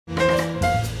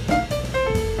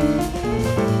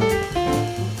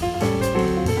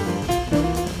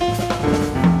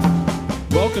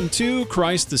Welcome to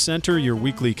Christ the Center, your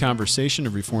weekly conversation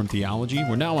of Reformed theology.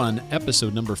 We're now on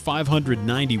episode number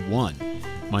 591.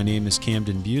 My name is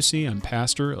Camden Busey. I'm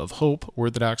pastor of Hope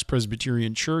Orthodox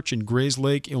Presbyterian Church in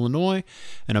Grayslake, Illinois,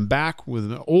 and I'm back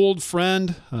with an old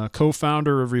friend,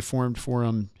 co-founder of Reformed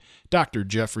Forum, Dr.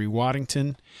 Jeffrey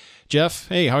Waddington. Jeff,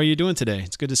 hey, how are you doing today?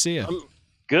 It's good to see you. I'm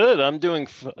good. I'm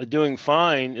doing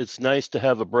fine. It's nice to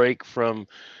have a break from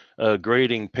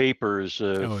grading papers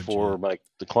for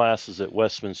the classes at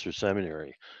Westminster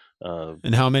Seminary.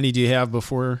 And how many do you have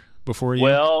before you?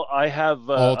 Well, I have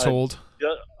all told.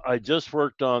 I just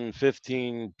worked on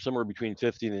 15, somewhere between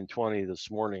 15 and 20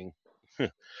 this morning,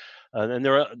 and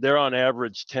they're on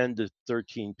average 10 to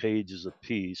 13 pages a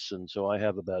piece, and so I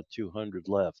have about 200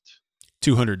 left.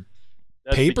 200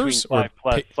 That's papers or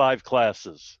five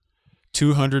classes.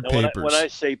 200 now, papers. When I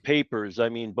say papers, I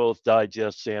mean both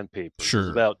digests and papers. Sure.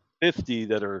 There's about 50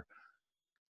 that are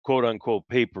quote unquote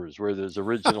papers where there's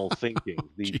original thinking.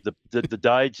 The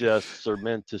digests are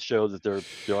meant to show that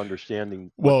they're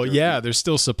understanding. Well, yeah, there's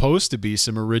still supposed to be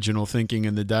some original thinking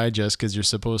in the digest because you're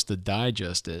supposed to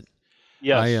digest it.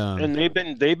 Yes, and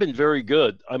they've been very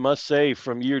good. I must say,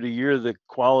 from year to year, the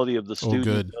quality of the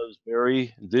student does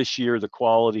vary. This year, the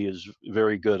quality is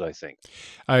very good, I think.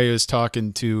 I was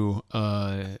talking to,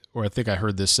 or I think I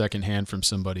heard this secondhand from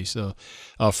somebody. So,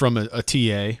 from a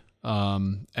TA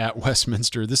at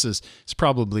Westminster. It's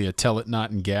probably a tell it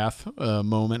not in Gath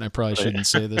moment. I probably shouldn't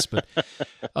say this, but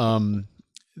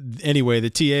anyway, the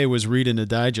TA was reading a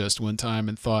digest one time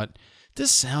and thought, this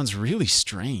sounds really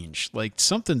strange. Like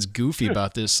something's goofy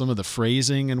about this, some of the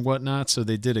phrasing and whatnot. So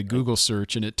they did a Google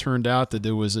search, and it turned out that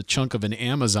there was a chunk of an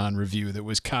Amazon review that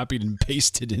was copied and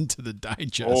pasted into the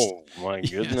digest. Oh my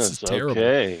goodness! It's terrible.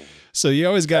 Okay. So you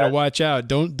always got to watch out.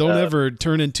 Don't ever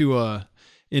turn into a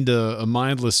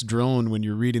mindless drone when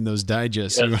you're reading those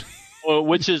digests. Yes. Well,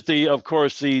 which is of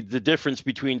course the difference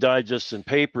between digests and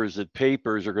papers. That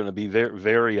papers are going to be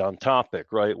very on topic,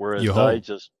 right? Whereas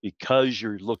digests, because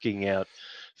you're looking at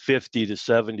 50 to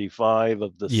 75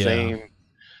 of the same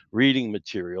reading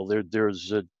material,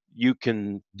 you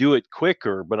can do it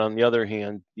quicker. But on the other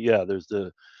hand, there's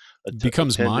it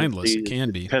becomes mindless. It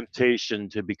can be temptation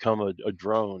to become a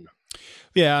drone.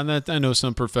 Yeah, and I know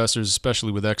some professors,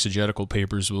 especially with exegetical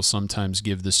papers, will sometimes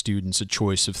give the students a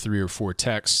choice of 3 or 4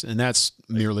 texts, and that's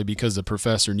merely because the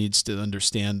professor needs to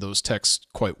understand those texts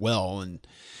quite well and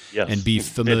be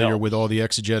familiar with all the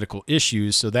exegetical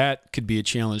issues. So that could be a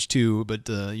challenge too, but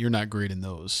you're not grading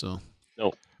those. So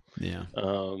no. Yeah.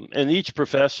 And each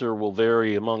professor will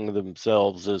vary among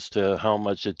themselves as to how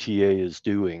much a TA is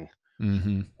doing.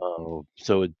 Mm-hmm.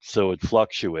 So it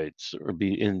fluctuates, or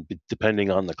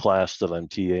depending on the class that I'm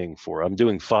TAing for. I'm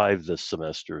doing 5 this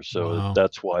semester, so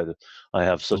that's why I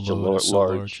have such a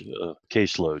large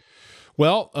caseload.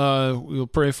 Well, we'll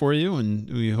pray for you, and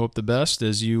we hope the best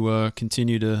as you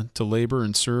continue to labor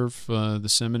and serve the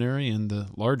seminary and the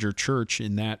larger church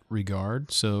in that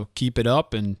regard. So keep it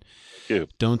up, and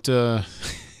don't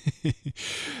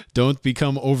don't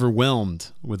become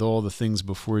overwhelmed with all the things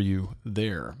before you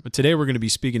there. But today we're going to be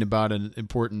speaking about an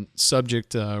important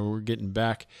subject. We're getting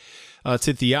back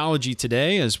to theology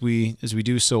today, as we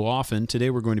do so often.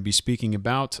 Today we're going to be speaking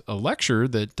about a lecture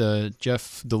that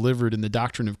Jeff delivered in the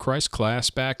Doctrine of Christ class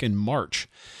back in March.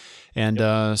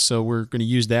 And so we're going to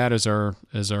use that as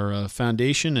our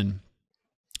foundation and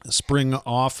spring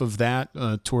off of that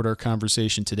toward our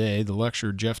conversation today. The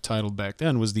lecture Jeff titled back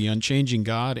then was The Unchanging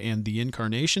God and the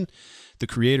Incarnation, the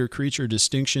Creator-Creature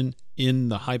Distinction in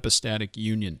the Hypostatic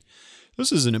Union.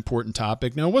 This is an important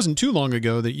topic. Now, it wasn't too long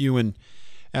ago that you and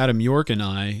Adam York and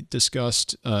I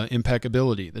discussed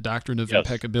impeccability, the doctrine of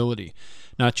impeccability,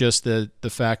 not just the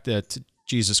fact that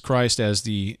Jesus Christ as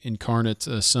the incarnate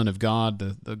Son of God,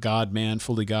 the God-man,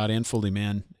 fully God and fully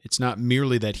man, it's not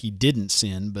merely that he didn't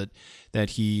sin, but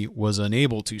that he was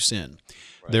unable to sin.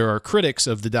 Right. There are critics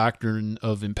of the doctrine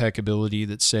of impeccability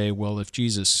that say, well, if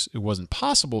it wasn't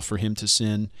possible for him to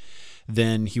sin,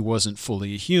 then he wasn't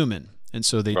fully a human. And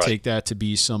so they take that to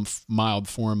be some mild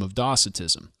form of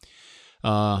Docetism.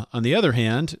 On the other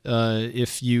hand,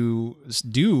 if you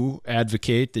do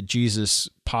advocate that Jesus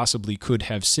possibly could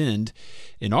have sinned,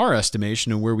 in our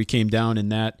estimation, and where we came down in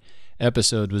that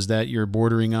episode was that you're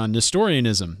bordering on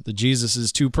Nestorianism, that Jesus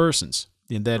is 2 persons,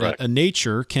 and that a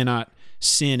nature cannot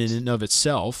sin in and of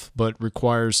itself, but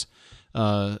requires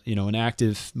an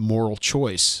active moral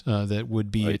choice that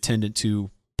would be attendant to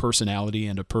personality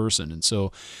and a person. And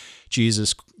so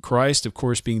Jesus Christ, of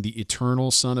course, being the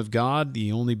eternal Son of God,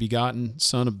 the only begotten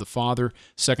Son of the Father,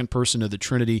 second person of the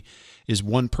Trinity, is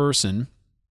one person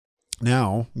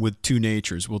now with 2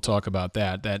 natures. We'll talk about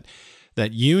that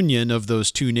That union of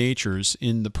those two natures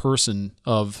in the person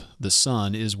of the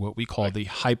Son is what we call the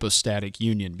hypostatic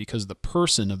union, because the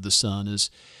person of the Son is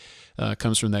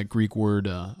comes from that Greek word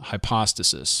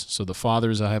hypostasis. So the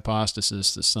Father's a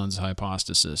hypostasis, the Son's a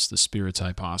hypostasis, the Spirit's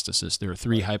hypostasis. There are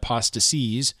three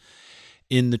hypostases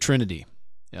in the Trinity,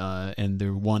 and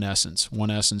they're one essence,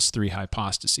 three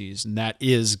hypostases, and that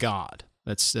is God.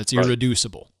 That's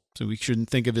irreducible. So we shouldn't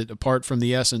think of it apart from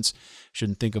the essence,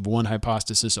 shouldn't think of one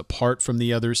hypostasis apart from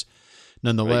the others.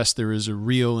 Nonetheless, there is a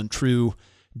real and true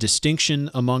distinction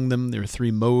among them. There are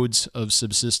three modes of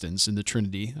subsistence in the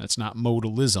Trinity. That's not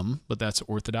modalism, but that's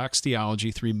orthodox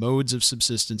theology. Three modes of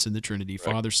subsistence in the Trinity,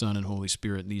 Father, Son, and Holy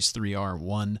Spirit. And these three are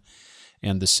one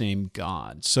and the same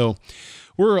God. So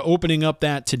we're opening up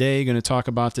that today, going to talk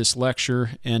about this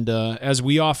lecture. And as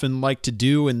we often like to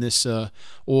do in this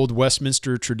old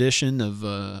Westminster tradition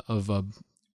of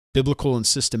biblical and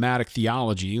systematic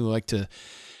theology, we like to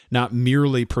not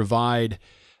merely provide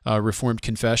Reformed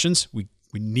confessions. We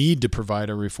need to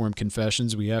provide our Reformed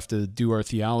confessions. We have to do our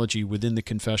theology within the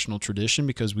confessional tradition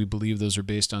because we believe those are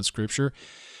based on Scripture.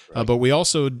 But we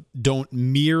also don't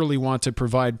merely want to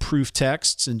provide proof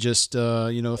texts and just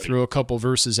throw a couple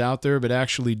verses out there, but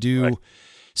actually do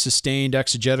sustained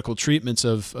exegetical treatments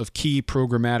of key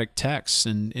programmatic texts.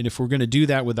 And if we're going to do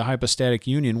that with the hypostatic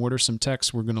union, what are some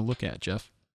texts we're going to look at,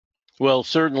 Jeff? Well,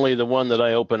 certainly the one that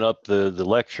I open up the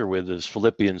lecture with is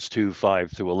Philippians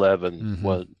 2:5-11,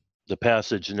 what the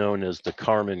passage known as the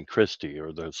Carmen Christi,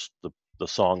 or the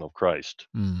Song of Christ,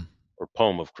 or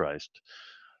Poem of Christ.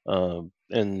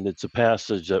 And it's a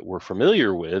passage that we're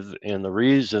familiar with. And the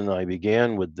reason I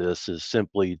began with this is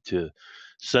simply to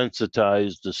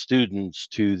sensitize the students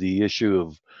to the issue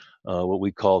of what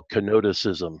we call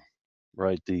kenoticism,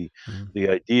 right? The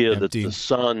idea that the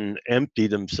Son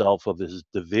emptied himself of his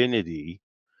divinity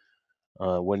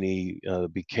when he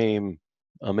became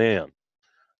a man.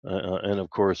 And of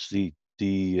course,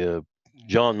 the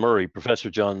John Murray, Professor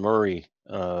John Murray,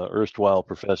 erstwhile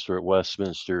professor at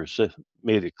Westminster,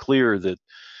 made it clear that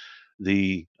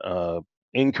the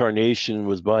incarnation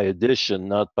was by addition,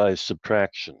 not by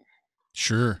subtraction.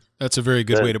 Sure. That's a very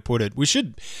good way to put it. We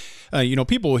should,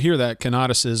 people will hear that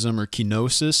kenoticism or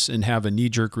kenosis and have a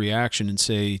knee-jerk reaction and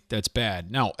say that's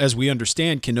bad. Now, as we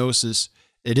understand kenosis,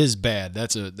 it is bad.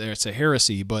 That's a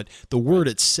heresy, but the word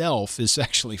itself is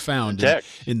actually found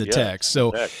in the text.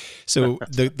 So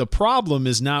the problem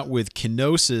is not with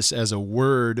kenosis as a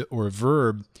word or a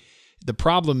verb. The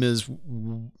problem is,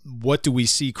 what do we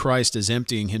see Christ as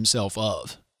emptying himself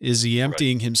of? Is he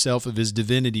emptying himself of his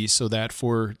divinity so that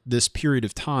for this period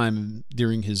of time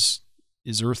during his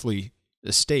earthly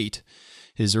estate,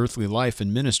 his earthly life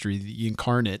and ministry, the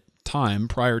incarnate time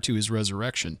prior to his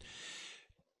resurrection,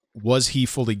 was he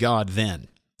fully God then?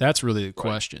 That's really the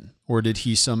question. Or did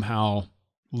he somehow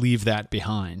leave that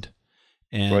behind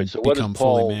and become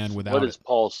fully man without it? What is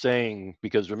Paul saying?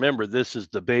 Because remember, this is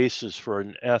the basis for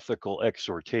an ethical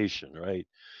exhortation, right?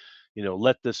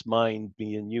 Let this mind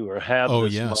be in you, or have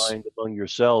this mind among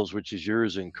yourselves, which is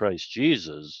yours in Christ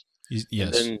Jesus.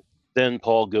 Yes. And then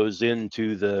Paul goes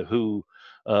into who,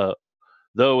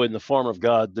 though in the form of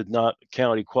God, did not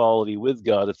count equality with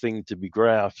God a thing to be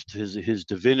grasped. His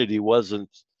divinity wasn't,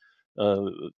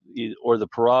 or the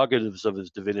prerogatives of his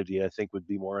divinity, I think, would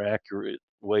be more accurate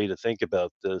way to think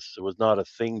about this. It was not a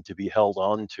thing to be held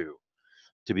on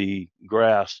to be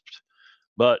grasped,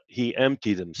 but he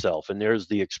emptied himself. And there's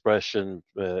the expression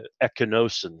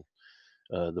ekenosin,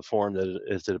 the form that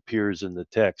as it appears in the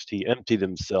text. He emptied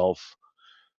himself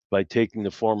by taking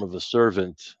the form of a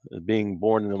servant, being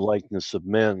born in the likeness of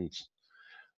men.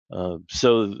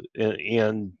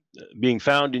 And being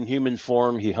found in human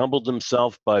form, he humbled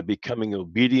himself by becoming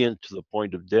obedient to the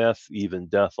point of death, even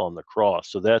death on the cross.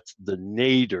 So that's the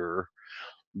nadir,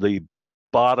 the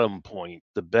bottom point,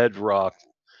 the bedrock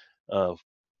of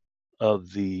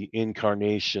the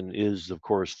incarnation is, of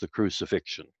course, the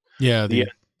crucifixion. Yeah, the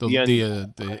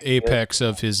apex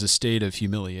of his estate of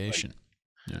humiliation.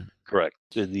 Right. Yeah. Correct.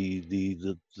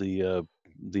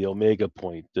 The omega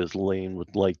point, as Lane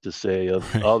would like to say,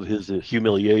 of his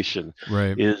humiliation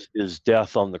is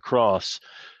death on the cross.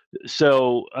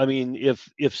 So, I mean,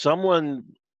 if someone,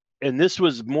 and this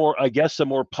was more, I guess, a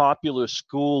more popular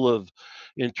school of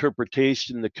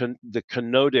interpretation, the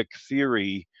kenotic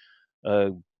theory,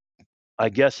 I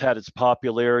guess, had its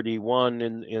popularity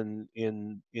in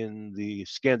the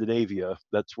Scandinavia.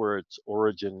 That's where its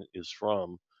origin is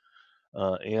from.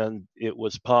 And it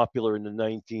was popular in the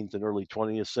 19th and early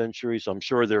 20th centuries. I'm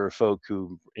sure there are folk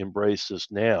who embrace this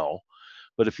now.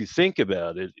 But if you think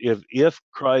about it, if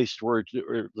Christ were to,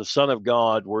 or the Son of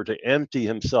God were to empty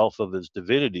himself of his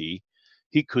divinity,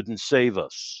 he couldn't save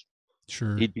us.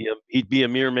 Sure. He'd be a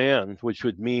mere man, which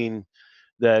would mean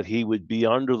that he would be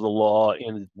under the law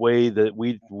in a way that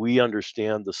we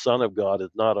understand the Son of God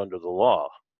is not under the law.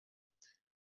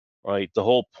 Right? The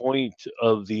whole point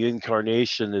of the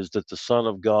incarnation is that the Son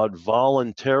of God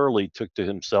voluntarily took to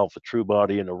himself a true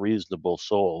body and a reasonable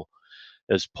soul.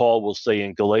 As Paul will say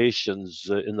in Galatians,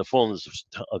 in the fullness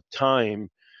of time,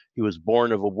 he was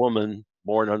born of a woman,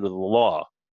 born under the law.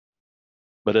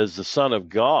 But as the Son of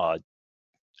God,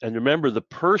 and remember, the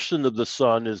person of the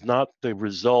Son is not the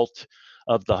result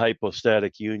of the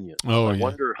hypostatic union. Oh, I yeah.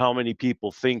 wonder how many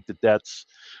people think that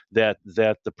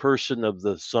the person of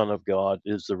the Son of God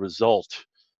is the result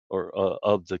or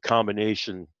of the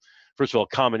combination. First of all,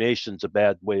 combination's a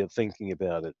bad way of thinking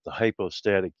about it. The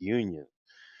hypostatic union.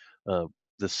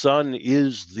 The Son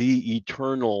is the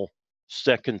eternal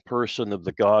second person of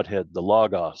the Godhead, the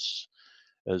Logos,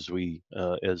 as the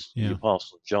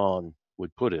Apostle John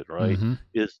would put it, right?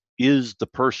 Mm-hmm. Is the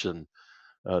person,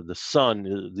 the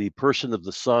Son, the person of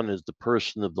the Son is the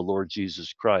person of the Lord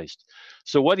Jesus Christ.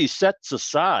 So what he sets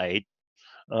aside,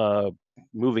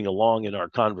 moving along in our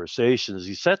conversations,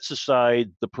 he sets aside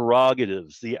the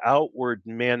prerogatives, the outward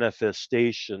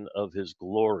manifestation of his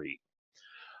glory,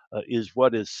 is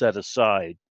what is set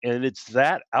aside. And it's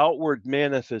that outward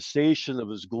manifestation of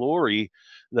his glory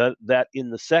that in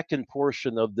the second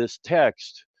portion of this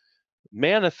text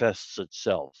manifests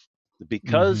itself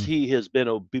because he has been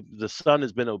the Son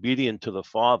has been obedient to the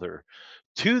Father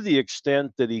to the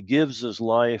extent that he gives his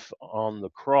life on the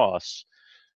cross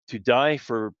to die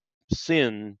for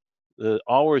sin,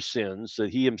 our sins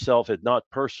that he himself had not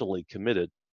personally committed.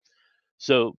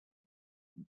 So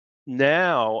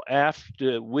now,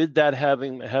 after with that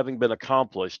having been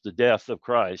accomplished, the death of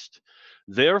Christ,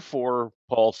 therefore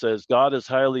Paul says God has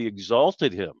highly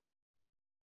exalted him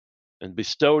and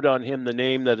bestowed on him the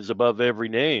name that is above every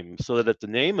name, so that at the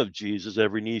name of Jesus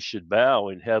every knee should bow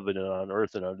in heaven and on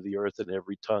earth and under the earth, and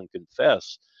every tongue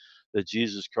confess that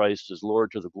Jesus Christ is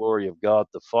Lord, to the glory of God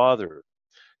the Father.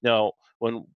 Now,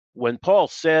 when Paul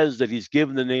says that he's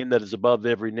given the name that is above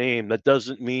every name, that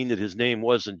doesn't mean that his name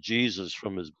wasn't Jesus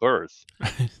from his birth.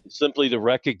 It's simply to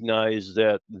recognize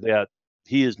that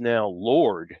he is now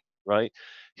Lord, right?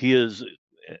 He is,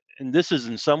 and this is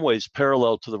in some ways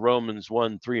parallel to the Romans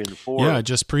 1, 3, and 4. Yeah, I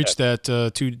just preached that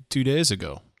 2 days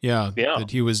ago. Yeah,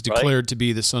 that he was declared to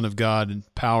be the Son of God in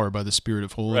power by the Spirit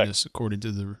of holiness, according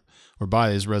to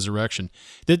by his resurrection.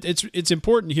 That it's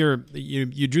important here.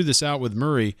 You drew this out with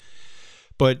Murray,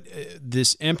 but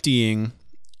this emptying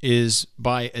is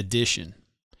by addition.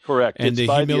 Correct. And the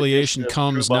humiliation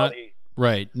comes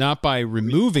not by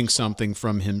removing something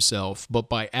from himself, but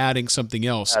by adding something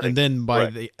else. And then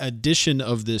by the addition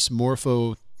of this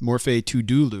morphe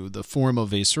tudulu, the form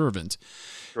of a servant.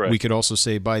 We could also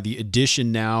say by the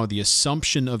addition now, the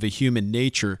assumption of a human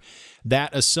nature.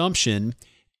 That assumption,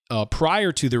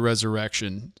 prior to the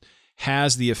resurrection,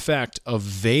 has the effect of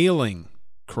veiling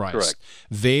Christ,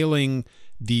 veiling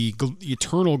the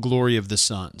eternal glory of the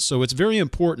Son. So it's very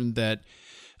important that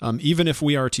even if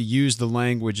we are to use the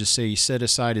language to say set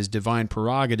aside his divine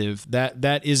prerogative,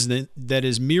 that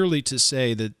is merely to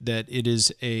say that it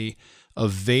is a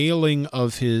veiling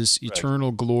of his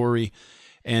eternal glory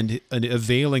and a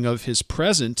veiling of his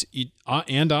present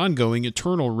and ongoing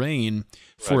eternal reign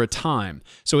for a time.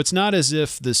 So it's not as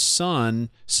if the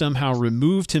Son somehow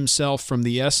removed himself from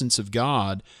the essence of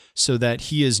God so that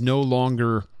he is no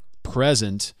longer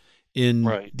present in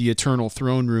the eternal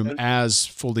throne room as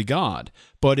fully God.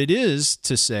 But it is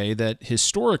to say that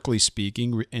historically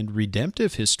speaking, and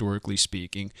redemptive historically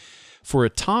speaking, for a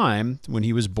time when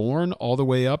he was born all the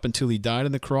way up until he died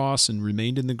on the cross and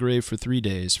remained in the grave for 3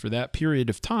 days, for that period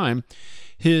of time,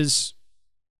 his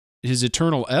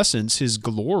eternal essence, his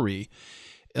glory,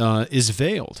 is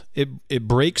veiled. It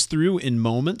breaks through in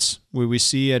moments where we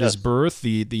see at his birth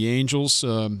the angels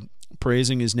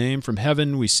praising his name from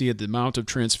heaven. We see at the Mount of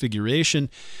Transfiguration,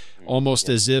 almost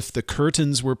as if the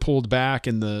curtains were pulled back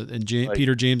and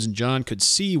Peter, James, and John could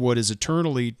see what is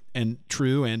eternally and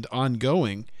true and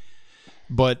ongoing.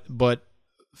 But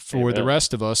for the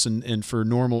rest of us and for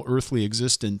normal earthly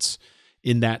existence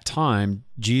in that time,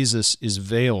 Jesus is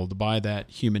veiled by that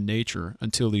human nature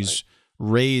until he's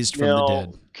raised from the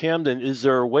dead. Camden, is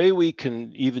there a way we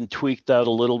can even tweak that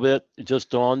a little bit? It just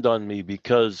dawned on me,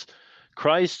 because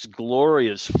Christ's glory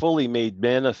is fully made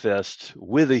manifest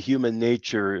with a human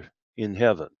nature in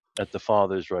heaven at the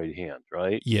Father's right hand,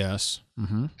 right? Yes.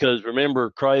 Mm-hmm. Because remember,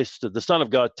 Christ, the Son of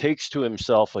God, takes to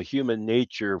himself a human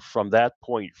nature from that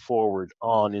point forward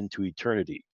on into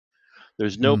eternity.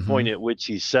 There's no point at which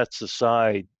he sets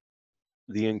aside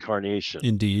the incarnation.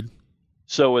 Indeed.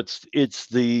 So it's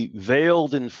the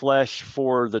veiled in flesh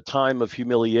for the time of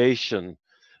humiliation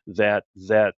that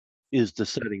is the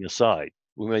setting aside.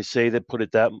 We may say that, put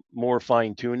it that more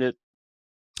fine tune it.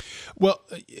 Well,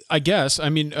 I guess. I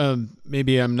mean,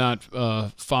 maybe I'm not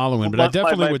following, but I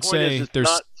definitely my would point is, say it's there's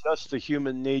not just the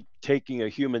human taking a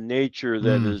human nature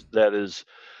Mm. that is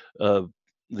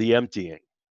the emptying,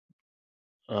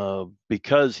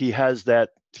 because he has that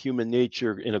human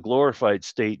nature in a glorified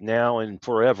state now and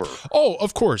forever. Oh,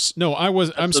 of course. No,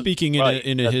 I'm speaking in right.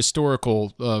 a historical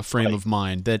frame Right. of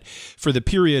mind, that for the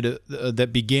period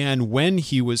that began when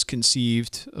he was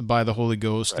conceived by the Holy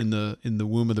Ghost Correct. in the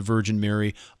womb of the Virgin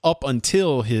Mary up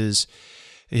until his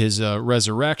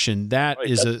resurrection, that Right,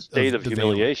 is that's a state of the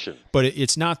veil. humiliation. But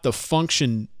it's not the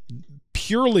function,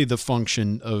 purely the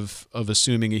function of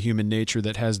assuming a human nature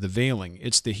that has the veiling.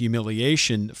 It's the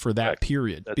humiliation for that Correct.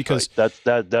 period. That's because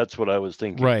right. That's what I was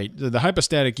thinking. Right. The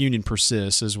hypostatic union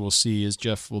persists, as we'll see, as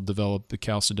Jeff will develop the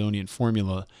Chalcedonian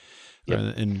formula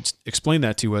and explain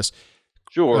that to us.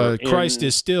 Sure. Christ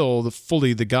is still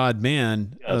fully the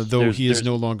God-man, Yes, though he is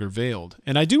no longer veiled.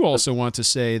 And I do also want to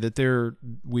say that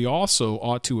we also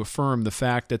ought to affirm the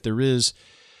fact that there is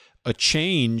a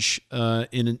change,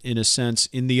 in a sense,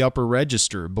 in the upper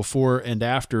register before and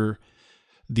after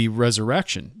the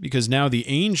resurrection, because now the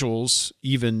angels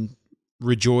even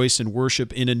rejoice and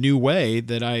worship in a new way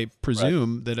that I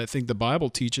presume, that I think the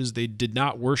Bible teaches they did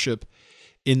not worship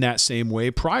in that same way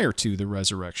prior to the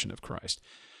resurrection of Christ.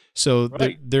 So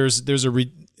there's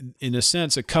in a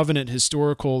sense, a covenant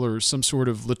historical or some sort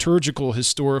of liturgical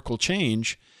historical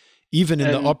change, even in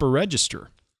the upper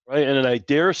register. Right, and I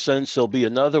dare sense there'll be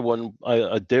another one.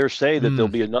 I dare say that there'll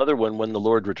be another one when the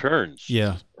Lord returns.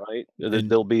 Yeah, right.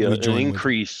 There'll be an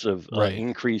increase of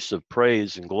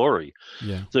praise and glory.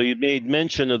 Yeah. So you made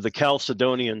mention of the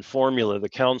Chalcedonian formula. The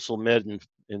council met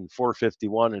in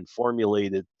 451 and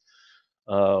formulated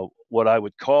what I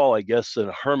would call, I guess,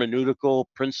 a hermeneutical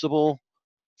principle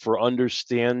for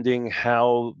understanding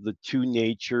how the two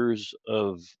natures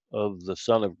of the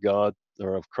Son of God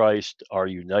or of Christ are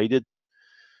united.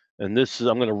 And this is,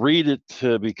 I'm going to read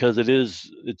it because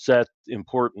it's that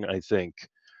important, I think.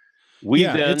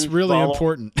 It's really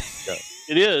important.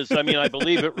 It is. I mean, I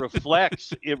believe it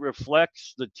reflects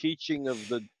the teaching of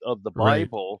the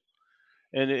Bible,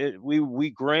 and we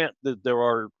grant that there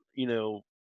are,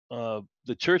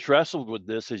 the church wrestled with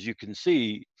this, as you can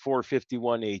see,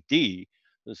 451 AD,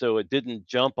 and so it didn't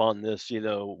jump on this,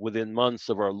 within months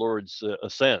of our Lord's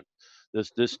ascent.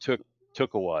 This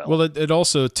took a while. Well, it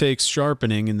also takes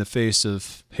sharpening in the face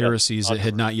of heresies that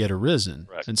had not yet arisen.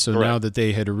 Correct. And so now that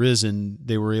they had arisen,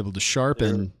 they were able to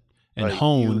sharpen and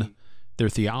hone their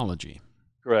theology.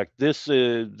 Correct. This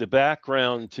the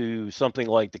background to something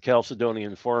like the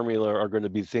Chalcedonian formula are going to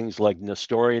be things like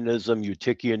Nestorianism,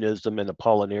 Eutychianism, and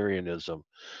Apollinarianism,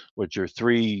 which are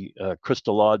three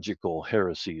Christological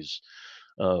heresies.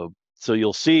 So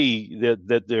you'll see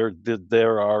that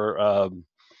there are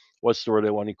what's the word I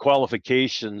want?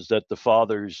 Qualifications that the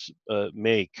fathers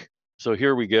make. So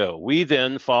here we go. We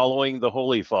then, following the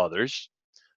Holy Fathers,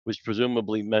 which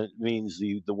presumably means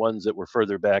the ones that were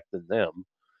further back than them,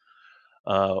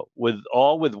 with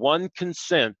one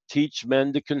consent, teach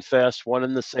men to confess one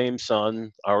and the same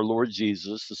Son, our Lord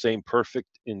Jesus, the same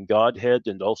perfect in Godhead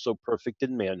and also perfect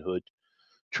in manhood,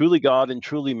 truly God and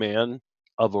truly man,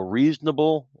 of a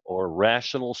reasonable or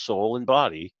rational soul and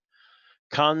body,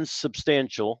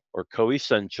 consubstantial or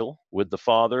coessential with the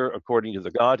Father according to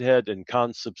the Godhead, and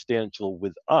consubstantial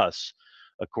with us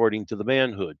according to the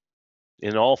manhood,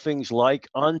 in all things like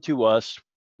unto us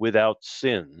without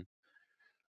sin,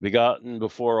 begotten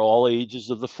before all ages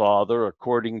of the Father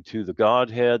according to the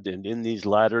Godhead, and in these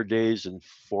latter days and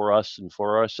for us and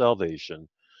for our salvation,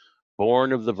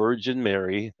 born of the Virgin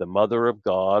Mary, the Mother of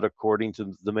God, according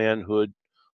to the manhood,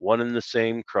 one and the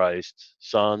same Christ,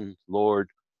 Son, Lord,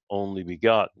 only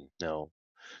begotten. Now,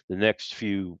 the next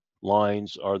few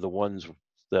lines are the ones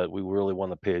that we really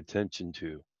want to pay attention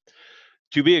to.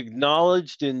 To be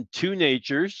acknowledged in two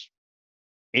natures,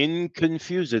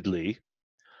 inconfusedly,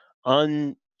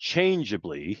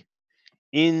 unchangeably,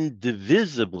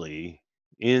 indivisibly,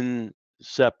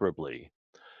 inseparably.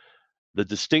 The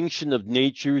distinction of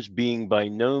natures being by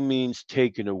no means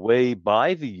taken away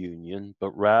by the union,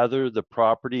 but rather the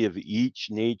property of each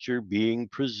nature being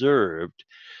preserved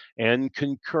and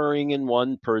concurring in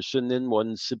one person in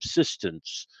one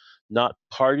subsistence, not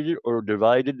parted or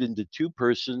divided into two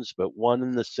persons, but one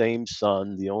and the same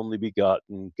Son, the only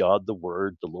begotten, God the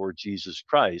Word, the Lord Jesus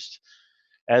Christ,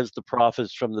 as the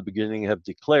prophets from the beginning have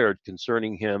declared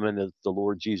concerning him, and as the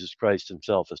Lord Jesus Christ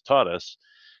himself has taught us,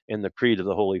 and the creed of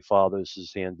the Holy Fathers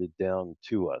is handed down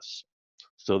to us.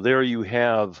 So there you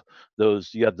have those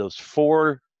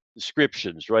four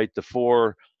descriptions, right? The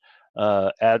four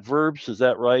adverbs, is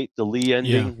that right? The "ly" Yeah.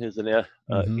 ending is an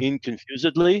Mm-hmm.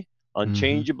 inconfusedly, Mm-hmm.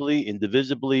 unchangeably,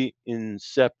 indivisibly,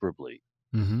 inseparably.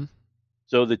 Mm-hmm.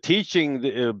 So the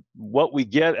teaching, what we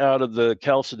get out of the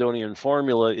Chalcedonian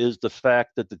formula is the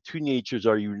fact that the two natures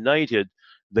are united.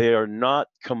 They are not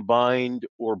combined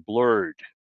or blurred,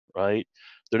 right?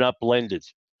 They're not blended.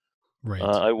 Right.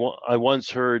 I once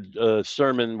heard a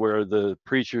sermon where the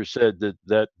preacher said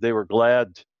that they were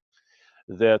glad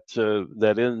that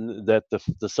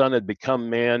the Son had become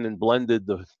man and blended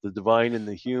the divine and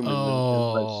the human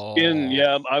in the skin. Oh.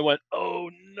 Yeah, I went, oh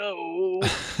no,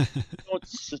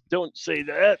 don't say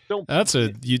that. Don't. That's a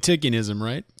Eutychianism,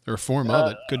 right? Or a form of Uh,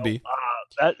 it. Could be.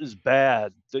 that is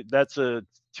bad. That's a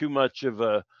too much of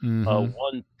a Mm-hmm.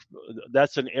 one.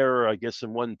 That's an error, I guess,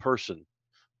 in one person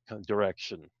kind of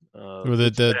direction. Or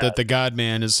It's bad. that the God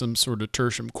man is some sort of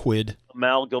tertium quid.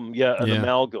 Amalgam, yeah, an Yeah.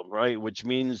 amalgam, right? Which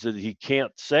means that he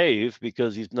can't save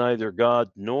because he's neither God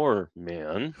nor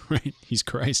man. Right. He's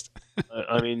Christ.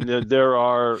 I mean, there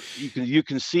are you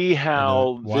can see In a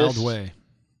how wild way.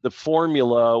 the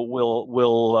formula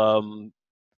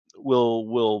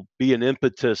will be an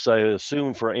impetus, I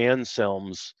assume, for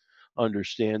Anselm's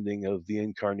understanding of the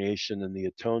incarnation and the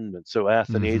atonement. So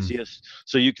Mm-hmm. Athanasius.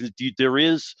 So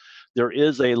there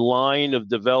is a line of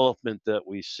development that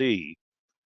we see.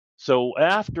 So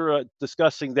after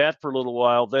discussing that for a little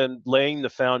while, then laying the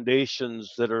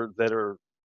foundations that are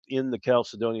in the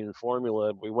Chalcedonian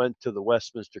formula, we went to the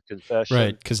Westminster Right.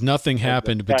 Confession Because nothing and the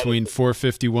happened between Catechism.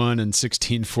 451 and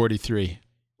 1643.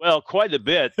 Well, quite a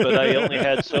bit, but I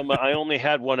only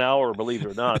had 1 hour, believe it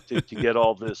or not, to get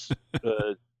all this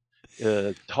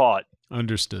taught.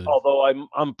 Understood. Although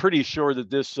I'm pretty sure that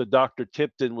this Dr.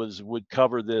 Tipton would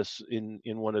cover this in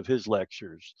one of his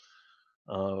lectures.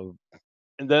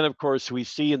 And then, of course, we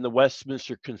see in the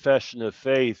Westminster Confession of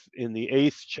Faith, in the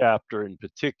 8th chapter in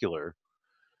particular,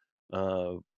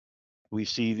 uh, we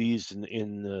see these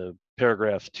in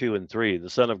paragraphs 2 and 3. The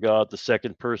Son of God, the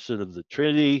second person of the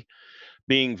Trinity,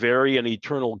 being very and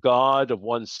eternal God of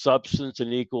one substance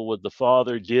and equal with the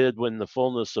Father, did, when the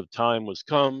fullness of time was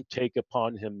come, take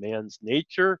upon him man's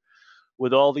nature,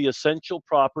 with all the essential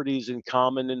properties and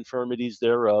common infirmities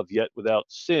thereof, yet without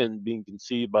sin, being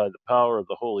conceived by the power of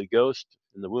the Holy Ghost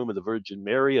in the womb of the Virgin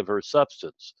Mary of her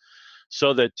substance.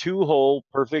 So that two whole,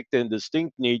 perfect, and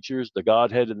distinct natures, the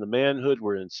Godhead and the manhood,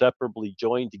 were inseparably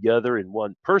joined together in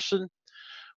one person,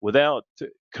 without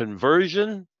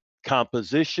conversion,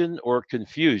 composition, or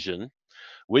confusion,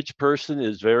 which person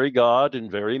is very God and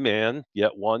very man,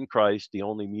 yet one Christ, the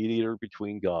only mediator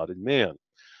between God and man.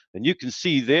 And you can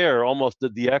see there almost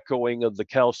the echoing of the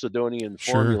Chalcedonian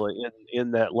Sure. formula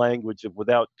in that language of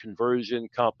without conversion,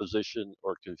 composition,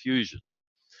 or confusion.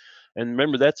 And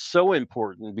remember, that's so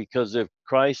important because if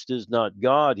Christ is not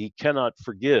God, he cannot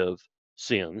forgive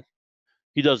sin.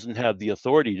 He doesn't have the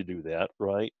authority to do that,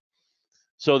 right?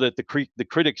 So that the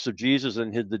critics of Jesus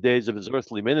in the days of his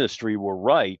earthly ministry were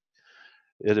right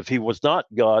that if he was not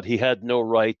God, he had no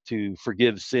right to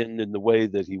forgive sin in the way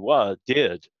that he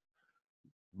did.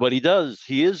 But he does.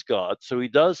 He is God, so he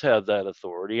does have that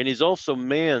authority, and he's also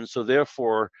man, so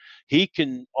therefore he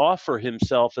can offer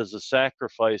himself as a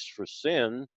sacrifice for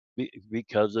sin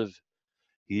because of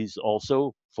he's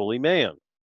also fully man.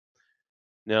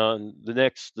 Now, in the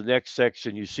next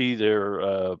section, you see there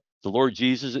the Lord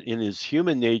Jesus in his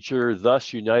human nature,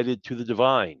 thus united to the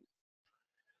divine,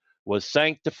 was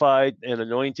sanctified and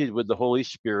anointed with the Holy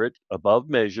Spirit above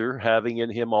measure, having in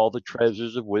him all the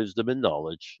treasures of wisdom and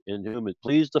knowledge, in whom it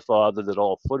pleased the Father that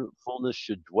all fullness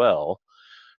should dwell,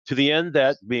 to the end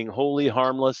that, being holy,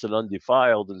 harmless, and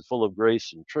undefiled, and full of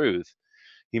grace and truth,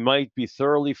 he might be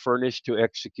thoroughly furnished to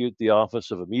execute the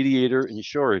office of a mediator in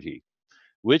surety,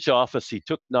 which office he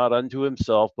took not unto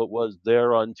himself, but was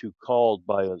thereunto called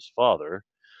by his Father,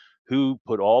 who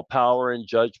put all power and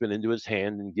judgment into his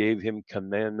hand and gave him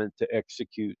commandment to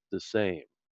execute the same.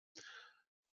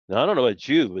 Now, I don't know about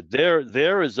you, but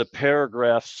there is a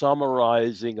paragraph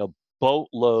summarizing a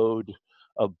boatload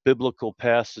of biblical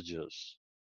passages.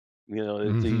 You know,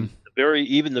 Mm-hmm.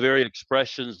 even the very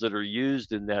expressions that are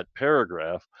used in that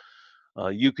paragraph,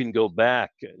 you can go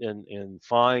back and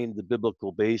find the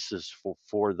biblical basis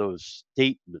for those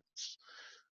statements.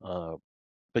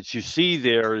 But you see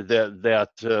there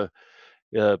that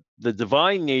the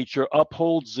divine nature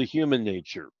upholds the human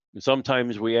nature.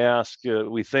 Sometimes we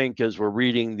think as we're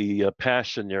reading the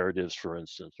passion narratives, for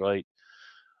instance, right?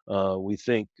 We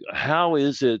think, how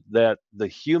is it that the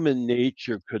human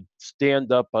nature could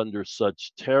stand up under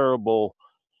such terrible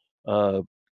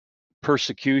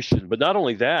persecution. But not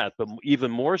only that, but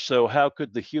even more so, how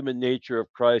could the human nature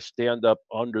of Christ stand up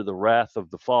under the wrath of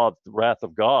the Father, the wrath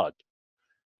of God,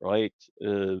 right?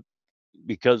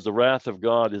 Because the wrath of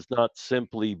God is not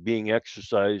simply being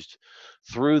exercised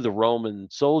through the Roman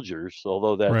soldiers,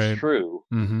 although that's Right. true.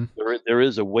 Mm-hmm. There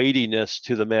is a weightiness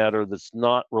to the matter that's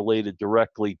not related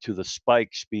directly to the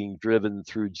spikes being driven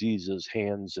through Jesus'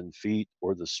 hands and feet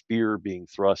or the spear being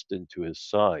thrust into his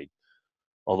side,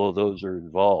 although those are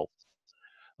involved.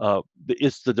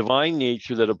 It's the divine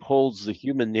nature that upholds the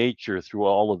human nature through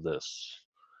all of this.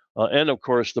 And of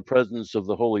course, the presence of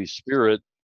the Holy Spirit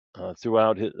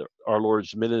throughout our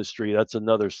Lord's ministry. That's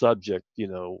another subject.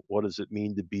 What does it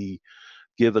mean to be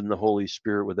given the Holy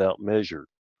Spirit without measure?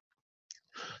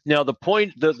 Now,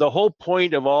 the whole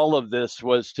point of all of this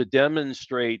was to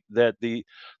demonstrate that the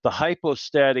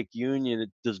hypostatic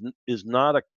union is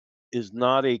not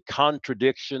a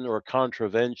contradiction or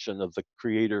contravention of the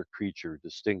creator-creature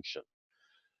distinction.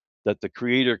 That the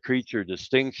creator-creature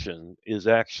distinction is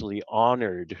actually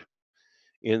honored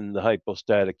in the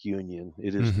hypostatic union.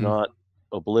 It is Mm-hmm. not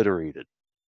obliterated.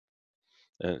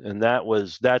 And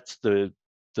that's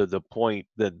the point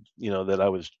that that I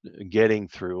was getting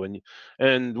through.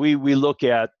 And we looked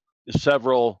at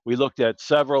several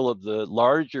of the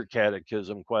larger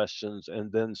catechism questions,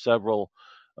 and then several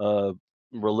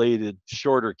related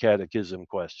shorter catechism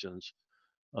questions.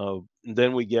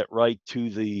 Then we get right to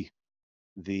the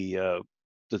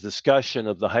discussion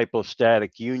of the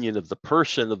hypostatic union of the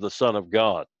person of the Son of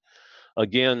God.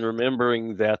 Again,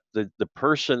 remembering that the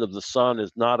person of the Son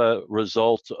is not a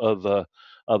result of the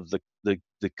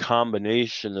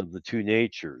combination of the two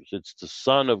natures. It's the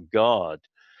Son of God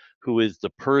who is the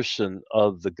person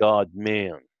of the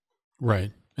God-man.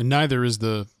 Right. And neither is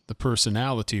the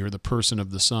personality or the person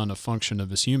of the Son a function of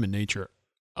his human nature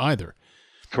either.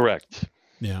 Correct.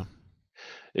 Yeah.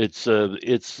 It's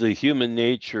the human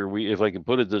nature, if I can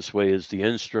put it this way, is the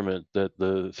instrument that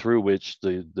through which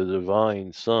the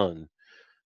divine Son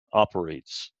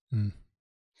operates. Mm.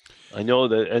 I know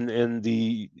that, and in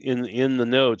the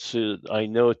notes, I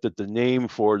note that the name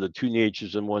for the two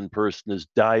natures in one person is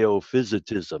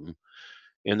diophysitism,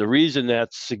 and the reason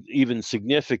that's even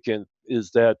significant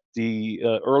is that the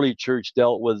early church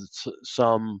dealt with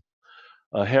some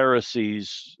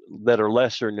heresies that are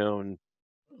lesser known,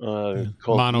 Yeah.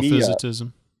 called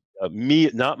Monophysitism.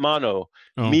 not mono,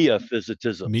 Oh,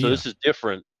 miaphysitism. So Mia. this is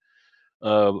different.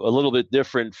 A little bit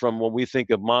different from when we think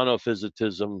of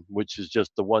monophysitism, which is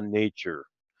just the one nature.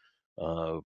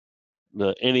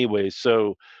 Anyway,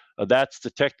 so that's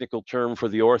the technical term for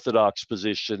the orthodox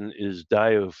position is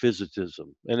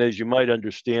diophysitism. And as you might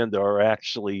understand, there are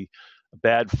actually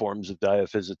bad forms of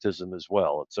diophysitism as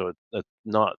well. So it's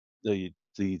not the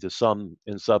sum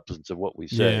and substance of what we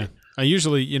say. Yeah. I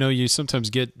usually, you sometimes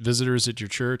get visitors at your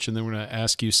church and they want to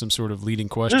ask you some sort of leading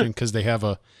question because they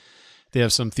have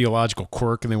some theological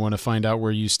quirk and they want to find out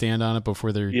where you stand on it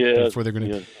before they're going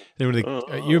to. They want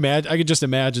to. You imagine? I could just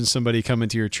imagine somebody coming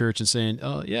to your church and saying,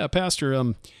 "Oh yeah, Pastor,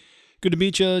 good to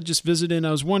meet you. Just visiting.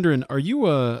 I was wondering, are you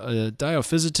a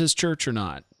diophysitist church or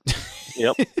not?"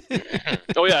 Yep.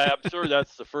 Oh yeah, I'm sure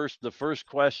that's the first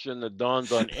question that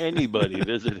dawns on anybody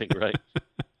visiting, right?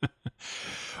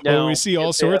 Well, we see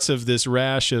all sorts of this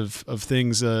rash of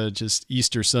things. Just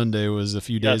Easter Sunday was a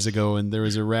few days ago, and there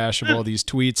was a rash of all these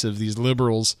tweets of these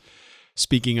liberals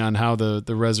speaking on how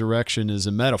the resurrection is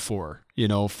a metaphor,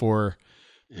 for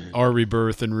our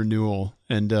rebirth and renewal,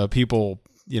 and people,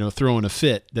 throwing a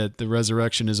fit that the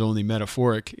resurrection is only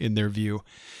metaphoric in their view.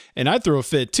 And I throw a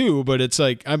fit too, but it's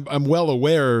like I'm well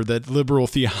aware that liberal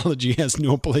theology has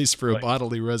no place for a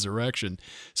bodily resurrection.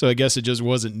 So I guess it just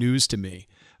wasn't news to me.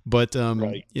 But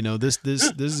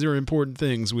these are important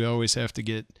things we always have to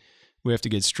get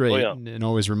straight and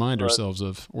always remind ourselves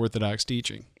of orthodox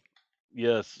teaching.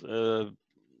 Yes.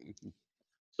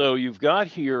 So you've got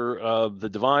here the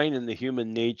divine and the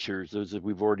human natures, those that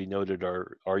we've already noted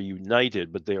are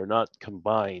united, but they are not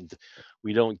combined.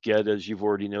 We don't get, as you've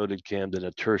already noted, Camden,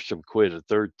 a tertium quid, a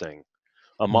third thing.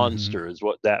 A monster is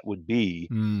what that would be,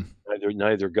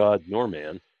 neither God nor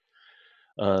man.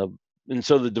 And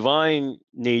so the divine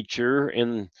nature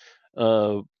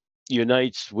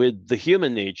unites with the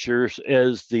human nature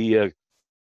as the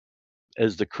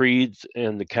creeds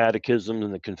and the catechism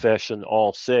and the confession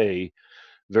all say,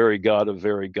 very God of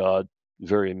very God,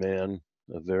 very man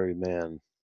of very man.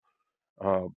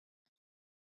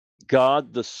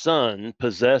 God the Son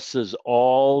possesses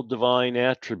all divine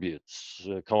attributes.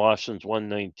 Colossians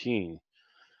 1:19.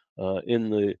 In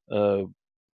the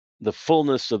the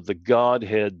fullness of the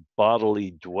Godhead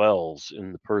bodily dwells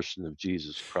in the person of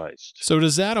Jesus Christ. So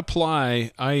does that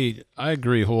apply? I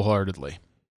agree wholeheartedly,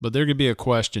 but there could be a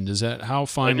question. Does that, how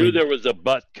finally? I knew there was a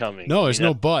but coming. No, there's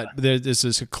no but. This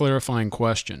is a clarifying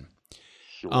question.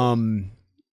 Sure.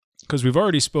 Because we've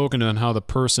already spoken on how the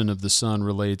person of the Son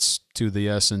relates to the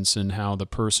essence, and how the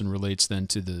person relates then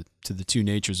to the two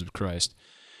natures of Christ.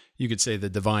 You could say the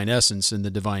divine essence and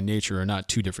the divine nature are not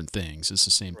two different things. It's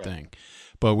the same thing.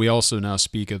 But we also now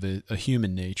speak of a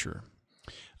human nature.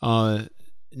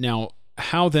 Now,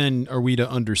 how then are we to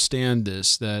understand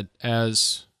this, that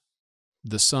as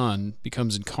the Son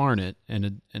becomes incarnate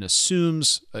and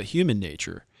assumes a human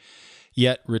nature,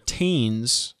 yet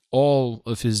retains all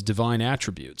of his divine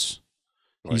attributes?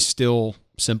 Right. He's still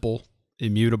simple,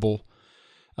 immutable,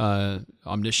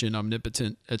 omniscient,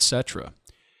 omnipotent, etc.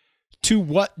 To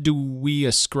what do we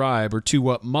ascribe, or to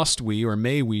what must we, or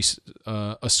may we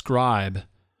ascribe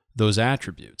those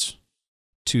attributes?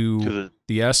 To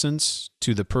the essence,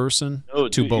 to the person,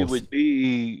 to both?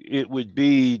 It would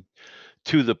be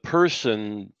to the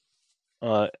person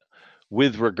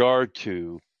with regard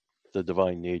to the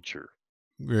divine nature.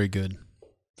 Very good.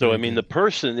 So, I mean, the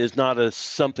person is not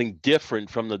something different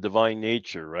from the divine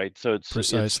nature, right? So it's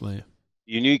precisely it's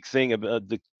unique thing about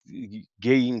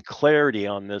gain clarity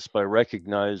on this by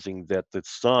recognizing that the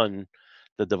Son,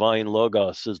 the divine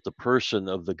Logos, is the person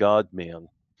of the God-man.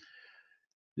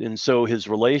 And so his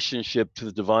relationship to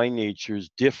the divine nature is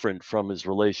different from his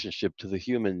relationship to the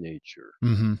human nature.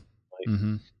 Mm-hmm. Right?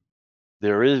 Mm-hmm.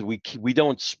 There is we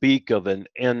don't speak of an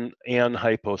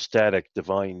hypostatic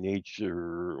divine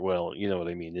nature. Well, you know what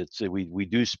I mean. It's we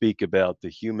do speak about the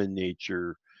human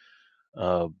nature.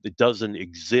 It doesn't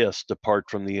exist apart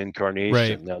from the incarnation.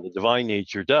 Right. Now, the divine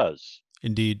nature does.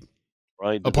 Indeed.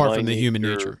 Right. Apart from the human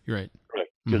nature. You're right. Right.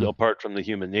 Mm-hmm. Apart from the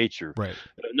human nature. Right.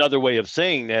 Another way of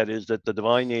saying that is that the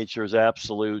divine nature is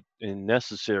absolute and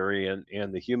necessary,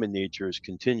 and the human nature is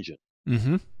contingent.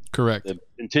 Mm-hmm. Correct.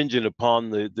 Contingent upon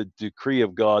the decree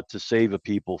of God to save a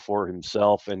people for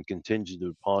himself, and contingent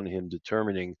upon him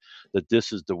determining that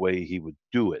this is the way he would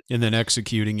do it. And then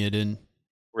executing it in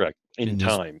time. In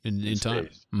time.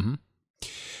 Mm-hmm. now,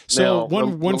 So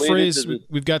one phrase,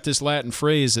 we've got this Latin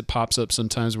phrase that pops up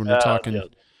sometimes when we're talking. Yeah.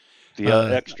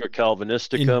 The extra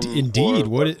Calvinisticum. Indeed.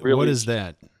 What is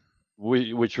that?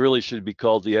 Which really should be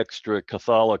called the extra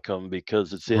Catholicum,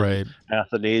 because it's in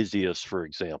Athanasius, for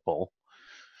example,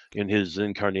 in his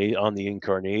on the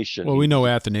incarnation. Well, we know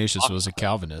Athanasius was a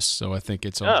Calvinist, so I think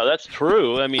it's. No, that's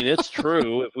true. I mean, it's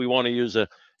true if we want to use a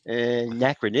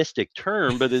anachronistic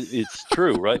term, but it's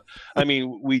true, right? I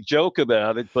mean, we joke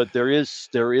about it, but there is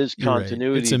continuity.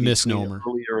 Right. It's a misnomer.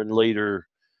 Earlier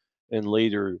and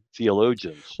later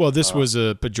theologians. Well, this was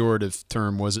a pejorative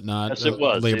term, was it not? Yes, it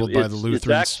was. Labeled by the Lutherans.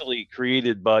 It's actually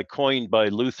coined by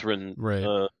Lutheran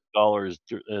scholars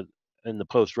in the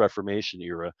post-Reformation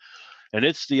era. And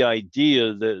it's the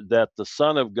idea that the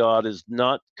Son of God is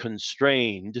not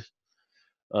constrained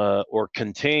or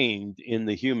contained in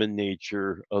the human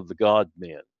nature of the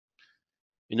God-man.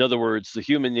 In other words, the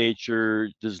human nature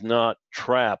does not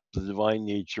trap the divine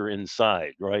nature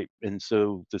inside, right? And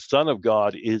so the Son of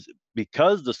God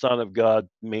because the Son of God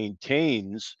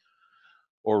maintains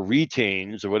or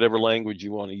retains, or whatever language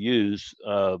you want to use,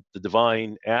 the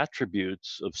divine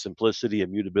attributes of simplicity,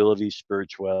 immutability,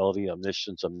 spirituality,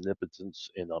 omniscience, omnipotence,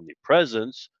 and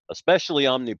omnipresence, especially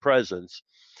omnipresence.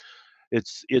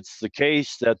 It's the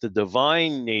case that the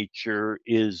divine nature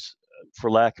is, for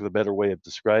lack of a better way of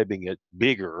describing it,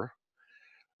 bigger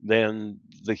than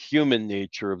the human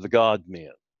nature of the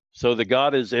God-man. So the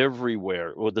God is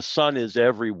everywhere, or the Son is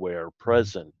everywhere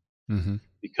present. Mm-hmm.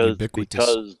 Because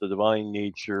the divine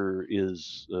nature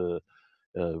is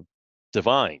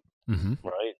divine,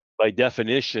 right? By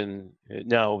definition.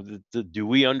 Now, do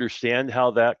we understand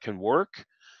how that can work?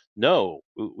 No,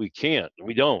 we can't.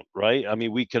 We don't, right? I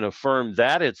mean, we can affirm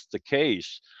that it's the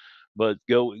case, but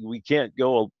we can't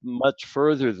go much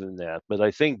further than that. But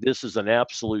I think this is an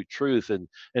absolute truth, and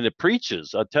it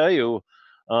preaches. I'll tell you.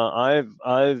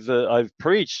 I've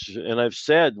preached and I've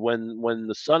said when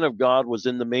the Son of God was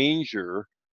in the manger,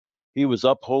 he was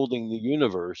upholding the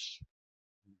universe.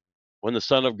 When the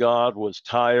Son of God was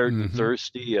tired and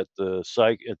thirsty at the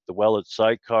well at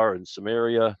Sychar in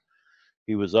Samaria,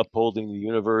 he was upholding the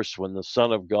universe. When the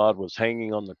Son of God was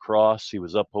hanging on the cross, he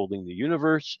was upholding the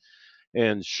universe.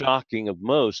 And shocking of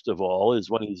most of all is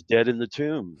when he's dead in the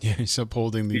tomb. Yeah, he's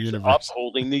upholding the universe.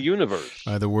 Upholding the universe.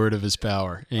 By the word of his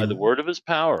power. By the word of his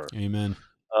power. Amen.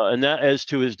 And that as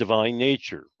to his divine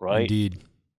nature, right? Indeed.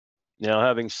 Now,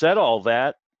 having said all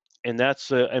that, and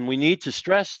that's and we need to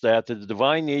stress that the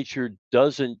divine nature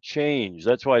doesn't change.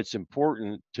 That's why it's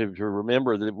important to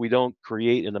remember that we don't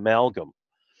create an amalgam.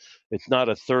 It's not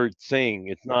a third thing.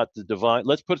 It's not the divine.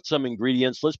 Let's put some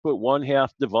ingredients. Let's put one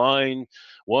half divine,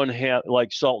 one half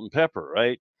like salt and pepper,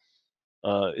 right?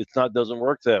 It's not, doesn't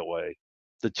work that way.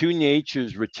 The two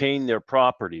natures retain their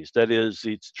properties. That is,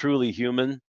 it's truly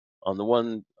human on the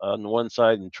one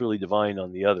side and truly divine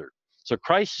on the other. So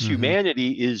Christ's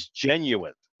humanity is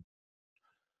genuine.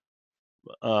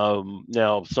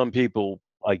 Now, some people,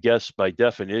 I guess, by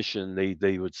definition,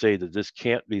 they would say that this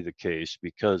can't be the case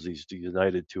because he's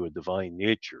united to a divine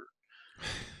nature.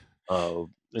 And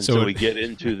so we get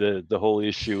into the whole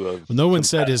issue of. Well, no one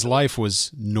said his life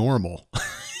was normal.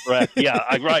 Right.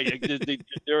 Yeah. Right.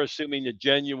 They're assuming that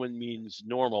genuine means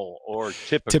normal or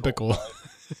typical.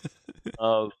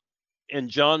 In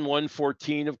John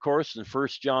 1:14, of course, and 1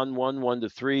 John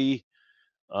 1:1-3,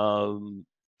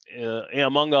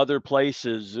 among other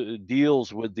places,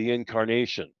 deals with the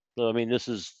incarnation. So, I mean, this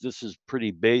is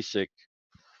pretty basic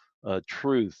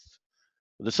truth.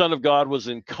 The Son of God was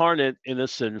incarnate in a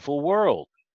sinful world.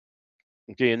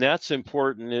 Okay, and that's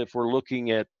important if we're looking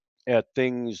at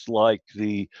things like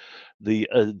the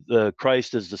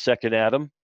Christ as the second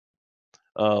Adam.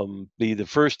 The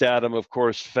first Adam, of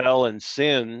course, fell in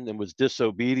sin and was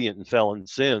disobedient and fell in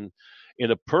sin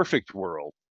in a perfect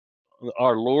world.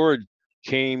 Our Lord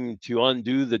came to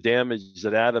undo the damage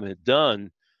that Adam had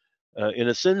done in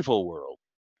a sinful world.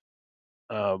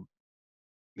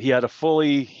 He had a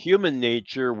fully human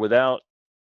nature without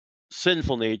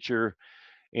sinful nature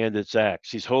and its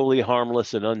acts. He's wholly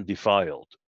harmless and undefiled.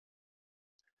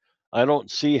 I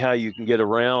don't see how you can get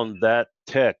around that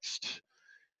text.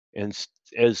 And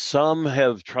as some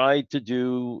have tried to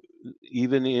do,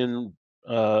 even in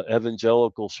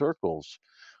evangelical circles,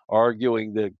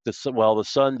 arguing that while the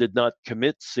Son did not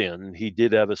commit sin, he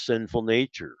did have a sinful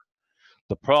nature.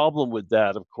 The problem with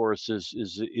that, of course, is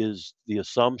the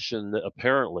assumption that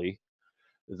apparently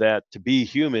that to be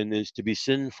human is to be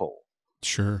sinful.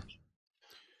 Sure.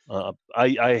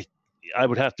 I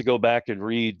would have to go back and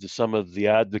read some of the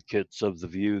advocates of the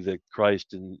view that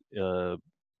Christ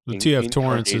T.F.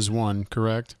 Torrance is one,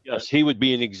 correct? Yes, he would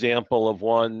be an example of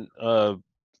one.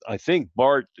 I think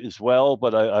Barth as well,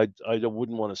 but I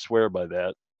wouldn't want to swear by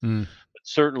that. But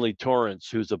certainly Torrance,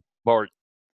 who's a Barth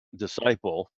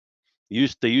disciple,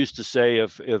 they used to say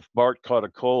if Barth caught a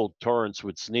cold, Torrance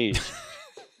would sneeze.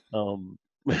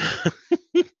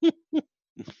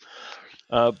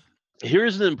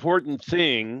 Here's an important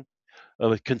thing.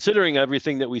 Considering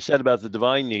everything that we said about the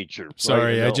divine nature.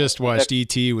 Sorry, right? I just watched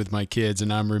E.T. with my kids,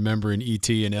 and I'm remembering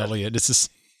E.T. and Elliot. It's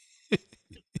a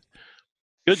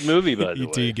good movie, by the way.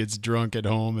 E.T. gets drunk at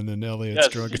home, and then Elliot's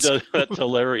drunk. That's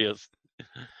hilarious.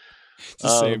 It's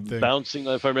the same thing. Bouncing,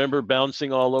 if I remember,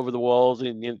 bouncing all over the walls.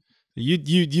 And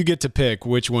you get to pick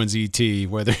which one's E.T.,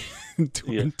 whether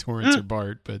Torrance or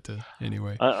Barth. But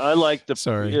anyway, I like the.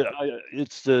 Sorry,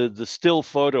 it's the still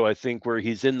photo, I think, where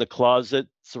he's in the closet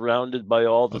surrounded by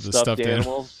all the stuffed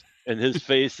animals, and his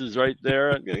face is right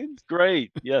there. It's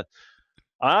great. Yeah,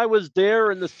 I was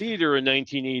there in the theater in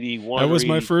 1981. That was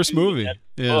my first movie.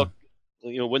 Yeah, book,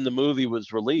 when the movie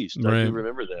was released, I do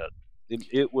remember that.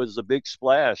 It was a big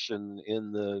splash in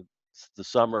the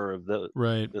summer of the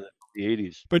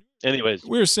 80s. But anyways,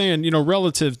 we were saying,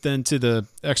 relative then to the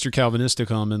extra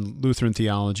Calvinisticum and Lutheran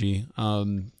theology,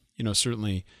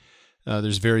 certainly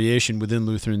there's variation within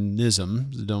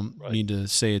Lutheranism. I don't mean to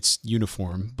say it's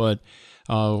uniform, but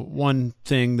one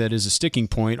thing that is a sticking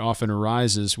point often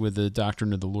arises with the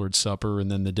doctrine of the Lord's Supper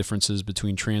and then the differences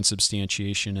between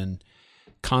transubstantiation and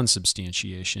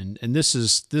consubstantiation, and this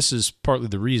is partly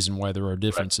the reason why there are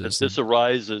differences. This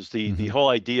arises the whole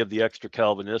idea of the extra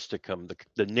Calvinisticum.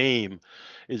 The name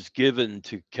is given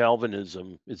to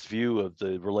Calvinism, its view of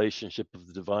the relationship of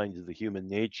the divine to the human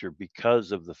nature,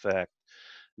 because of the fact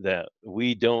that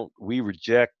we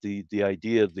reject the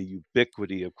idea of the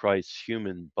ubiquity of Christ's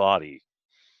human body.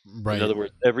 Right. In other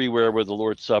words, everywhere where the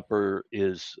Lord's Supper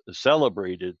is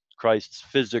celebrated, Christ's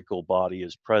physical body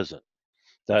is present.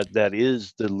 That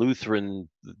is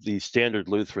the standard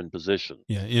Lutheran position.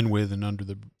 Yeah, in, with, and under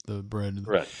the bread.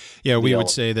 Correct. Yeah, we would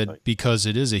say that because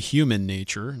it is a human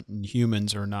nature,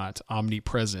 humans are not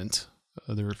omnipresent.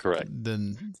 They're correct.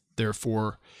 Then,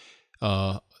 therefore,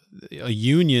 a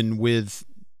union with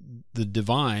the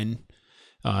divine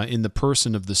in the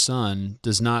person of the Son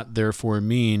does not therefore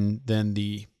mean then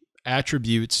the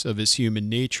attributes of his human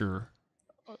nature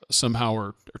somehow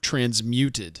are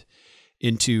transmuted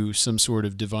into some sort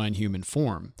of divine human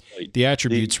form. Right. The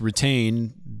attributes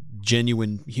retain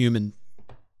genuine human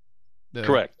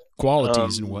correct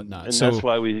qualities and whatnot. And so that's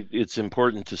why it's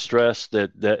important to stress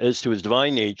that as to his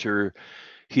divine nature,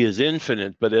 he is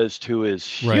infinite, but as to his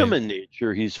human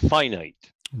nature, he's finite.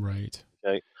 Right.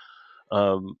 Okay.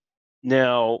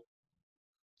 Now,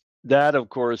 that, of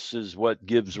course, is what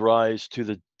gives rise to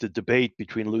the debate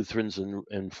between Lutherans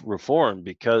and Reformed,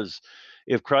 because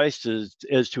if Christ is,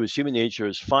 as to his human nature,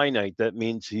 is finite, that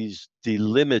means he's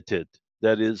delimited.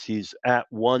 That is, he's at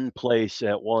one place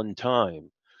at one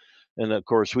time. And of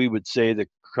course, we would say that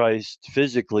Christ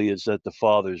physically is at the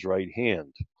Father's right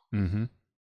hand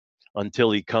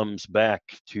until he comes back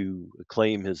to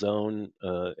claim his own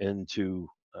and to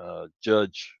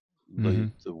judge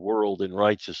the world in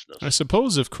righteousness. I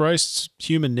suppose if Christ's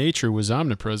human nature was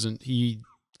omnipresent, he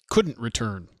couldn't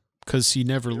return because he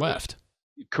never left.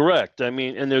 Correct. I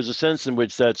mean, and there's a sense in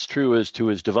which that's true as to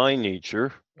his divine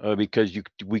nature, because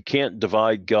we can't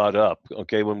divide God up.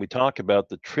 Okay, when we talk about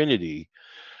the Trinity,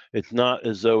 it's not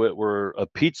as though it were a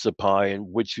pizza pie in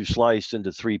which you slice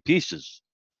into three pieces.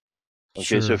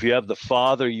 Okay, so if you have the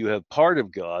Father, you have part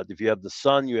of God. If you have the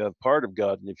Son, you have part of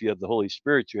God, and if you have the Holy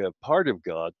Spirit, you have part of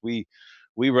God. We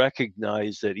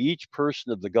recognize that each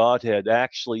person of the Godhead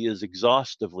actually is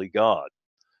exhaustively God.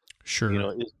 Sure. You know,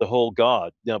 is the whole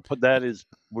God. Now,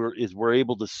 we're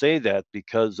able to say that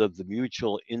because of the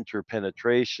mutual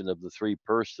interpenetration of the three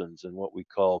persons and what we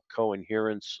call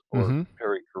coherence or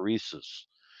perichoresis.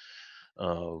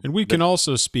 And we can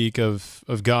also speak of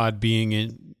God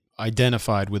being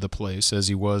identified with a place as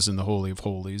he was in the Holy of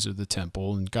Holies or the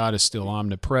temple, and God is still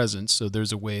omnipresent, so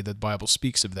there's a way that the Bible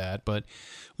speaks of that, but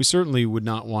we certainly would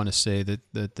not want to say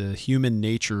that the human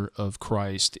nature of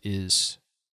Christ is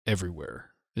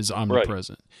everywhere, is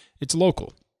omnipresent. Right. It's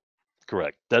local.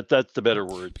 Correct. That's the better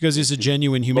word. Because he's a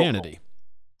genuine humanity. Local.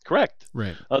 Correct.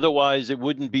 Right. Otherwise, it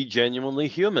wouldn't be genuinely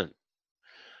human.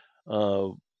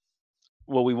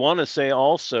 What we want to say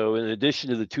also, in addition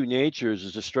to the two natures,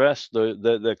 is to stress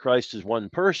that Christ is one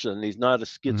person. He's not a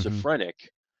schizophrenic,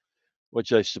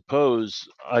 which I suppose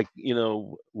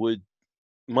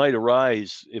might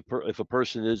arise if a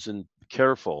person isn't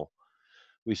careful.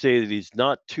 We say that he's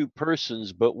not two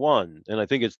persons but one, and I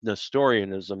think it's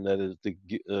Nestorianism that is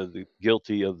the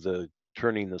guilty of the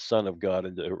turning the Son of God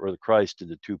or the Christ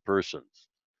into two persons.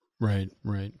 Right.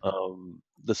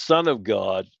 The Son of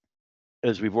God,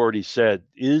 as we've already said,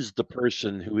 is the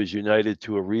person who is united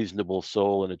to a reasonable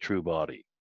soul and a true body.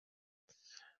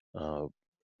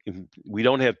 We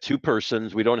don't have two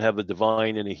persons. We don't have a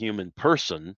divine and a human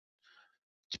person.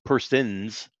 It's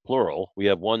persons, plural. We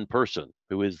have one person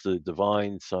who is the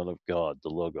divine Son of God, the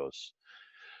Logos.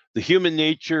 The human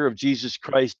nature of Jesus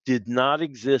Christ did not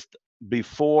exist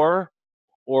before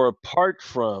or apart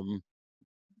from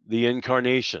the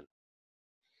incarnation.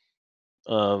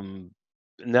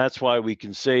 And that's why we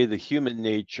can say the human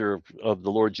nature of the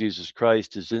Lord Jesus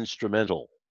Christ is instrumental.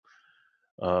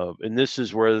 And this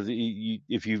is where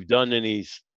if you've done any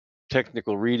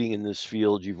technical reading in this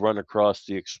field, you've run across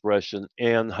the expression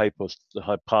and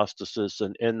hypostasis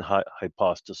and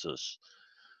hypostasis.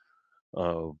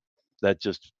 That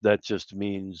just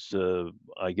means,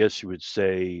 I guess you would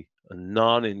say, a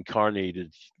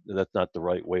non-incarnated. That's not the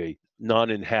right way.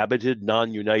 Non-inhabited,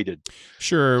 non-united.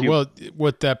 Sure. Well,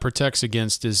 what that protects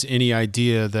against is any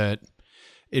idea that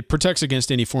it protects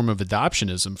against any form of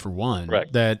adoptionism, for one.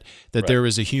 Right. That there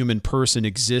is a human person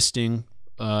existing,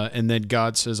 and then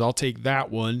God says, "I'll take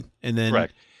that one," and then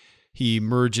he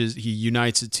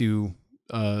unites it to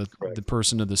the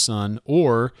person of the Son,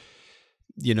 or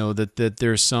that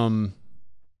there's some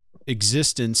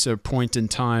existence or point in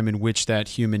time in which that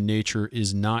human nature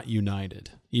is not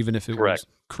united, even if it was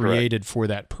created for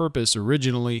that purpose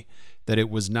originally, that it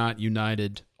was not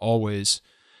united always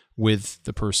with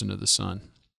the person of the Son.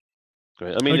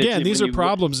 I mean, again, these are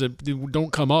problems that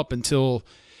don't come up until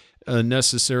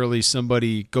necessarily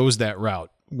somebody goes that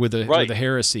route with a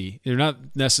heresy. They're not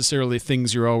necessarily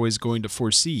things you're always going to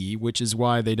foresee, which is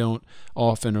why they don't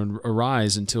often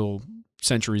arise until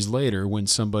centuries later when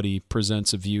somebody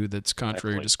presents a view that's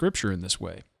contrary to Scripture in this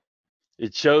way.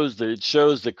 It shows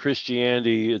that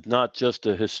Christianity is not just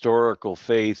a historical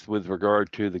faith with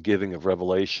regard to the giving of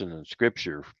revelation and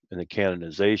Scripture and the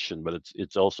canonization, but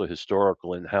it's also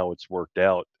historical in how it's worked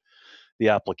out, the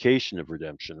application of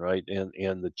redemption, right?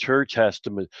 And the church has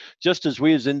to, just as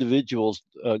we as individuals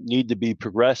need to be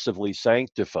progressively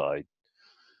sanctified,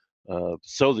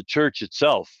 so the church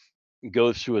itself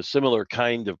goes through a similar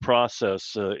kind of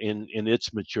process in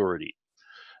its maturity.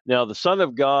 Now, the Son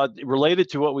of God, related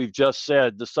to what we've just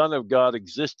said, the Son of God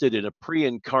existed in a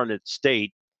pre-incarnate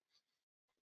state.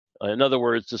 In other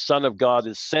words, the Son of God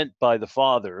is sent by the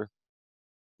Father,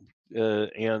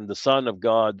 and the Son of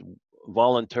God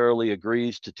voluntarily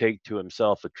agrees to take to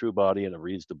himself a true body and a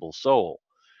reasonable soul.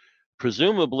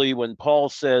 Presumably, when Paul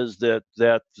says that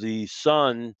the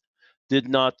Son did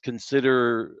not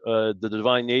consider the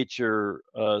divine nature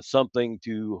something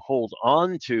to hold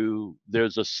on to,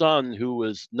 there's a Son who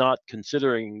was not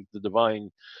considering the divine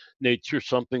nature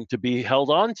something to be held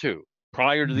on to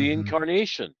prior to the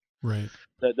incarnation. Right.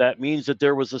 That means that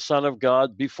there was a Son of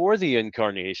God before the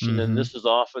incarnation, and this is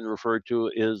often referred to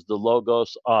as the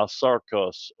Logos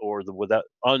Sarkos, or the without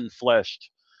unfleshed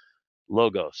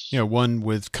Logos. Yeah, one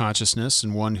with consciousness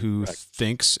and one who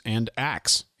thinks and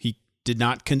acts. He did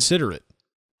not consider it.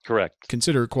 Correct.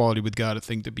 Consider equality with God a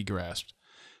thing to be grasped,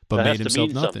 but that made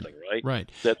himself nothing. Right?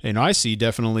 Right. That, and I see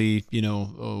definitely,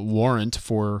 a warrant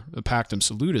for a pactum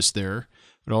salutis there,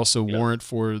 but also warrant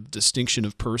for distinction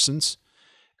of persons.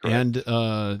 Correct.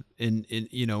 And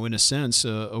in a sense,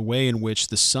 a way in which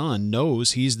the Son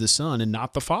knows he's the Son and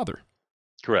not the Father.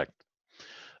 Correct.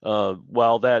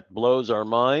 While that blows our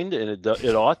mind, and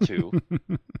it ought to,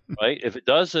 right? If it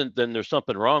doesn't, then there's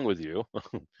something wrong with you.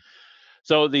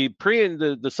 So the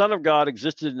Son of God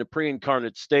existed in a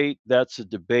pre-incarnate state. That's a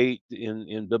debate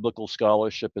in biblical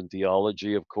scholarship and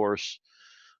theology, of course.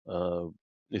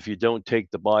 If you don't take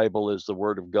the Bible as the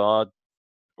Word of God,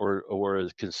 or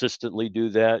consistently do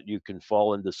that, you can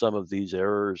fall into some of these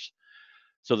errors.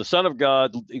 So the Son of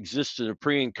God exists in a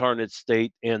pre-incarnate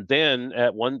state, and then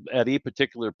at a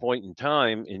particular point in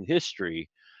time in history,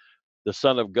 the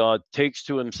Son of God takes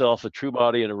to himself a true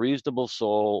body and a reasonable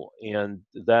soul, and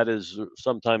that is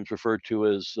sometimes referred to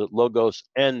as Logos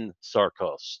en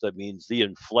Sarkos. That means the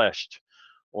enfleshed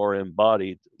or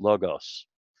embodied Logos.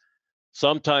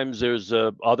 Sometimes there's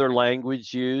other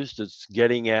language used. It's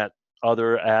getting at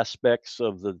other aspects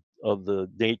of the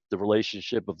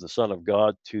relationship of the Son of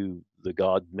God to the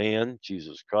God-man,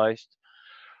 Jesus Christ.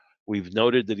 We've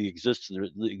noted that he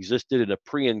existed in a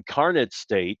pre-incarnate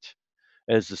state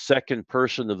as the second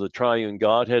person of the triune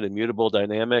Godhead, immutable,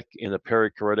 dynamic, in a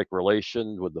perichoretic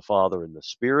relation with the Father and the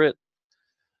Spirit.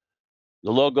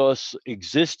 The Logos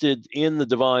existed in the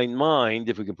divine mind,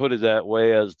 if we can put it that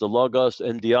way, as the Logos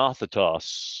and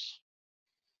Diathetos.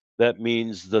 That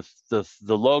means the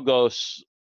Logos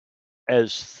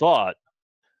as thought,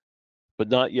 but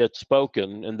not yet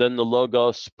spoken, and then the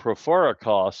Logos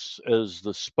prophorikos as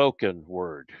the spoken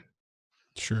word.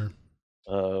 Sure.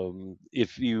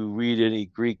 If you read any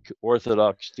Greek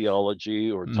Orthodox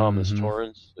theology or Thomas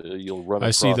Torrance, you'll run across.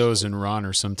 I see those in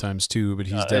Ronner sometimes too, but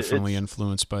he's definitely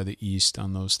influenced by the East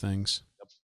on those things.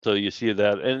 So you see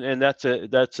that, and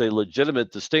that's a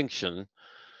legitimate distinction.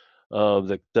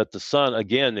 That the Son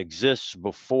again exists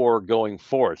before going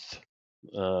forth.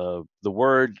 The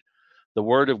word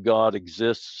of God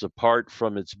exists apart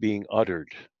from its being uttered.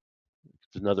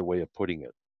 It's another way of putting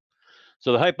it.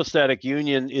 So the hypostatic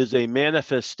union is a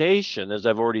manifestation, as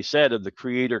I've already said, of the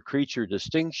creator-creature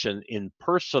distinction in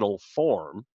personal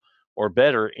form, or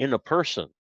better, in a person,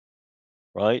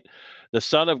 right? The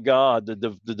Son of God,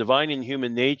 the divine and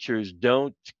human natures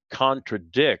don't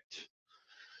contradict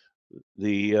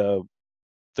the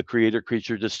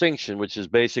creator-creature distinction, which is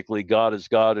basically God is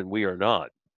God and we are not.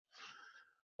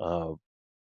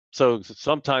 So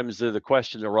sometimes the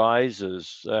question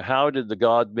arises, how did the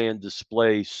God-man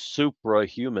display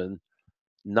suprahuman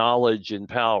knowledge and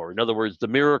power? In other words, the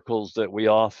miracles that we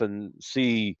often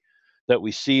see, that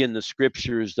we see in the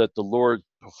scriptures that the Lord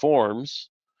performs,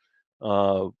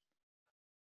 how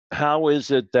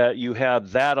is it that you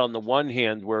have that on the one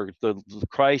hand where the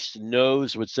Christ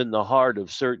knows what's in the heart of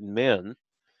certain men,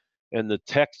 and the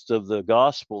text of the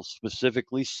gospel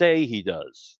specifically say he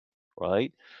does,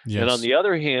 right? Yes. And on the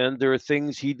other hand, there are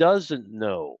things he doesn't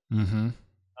know.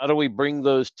 How do we bring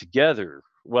those together?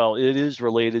 Well, it is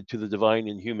related to the divine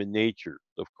and human nature,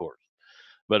 of course.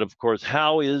 But of course,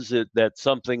 how is it that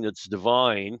something that's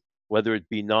divine, whether it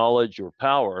be knowledge or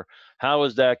power, how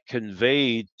is that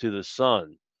conveyed to the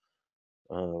Son?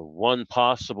 One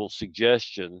possible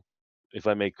suggestion, if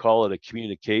I may call it a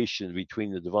communication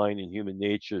between the divine and human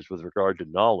natures with regard to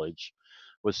knowledge,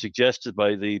 was suggested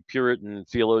by the Puritan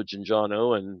theologian John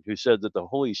Owen, who said that the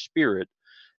Holy Spirit,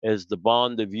 as the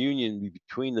bond of union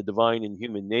between the divine and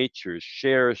human natures,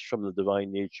 shares from the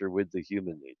divine nature with the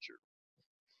human nature.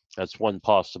 That's one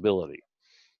possibility.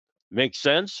 Makes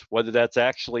sense. Whether that's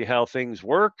actually how things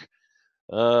work,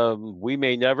 we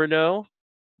may never know.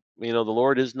 The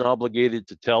Lord isn't obligated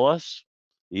to tell us,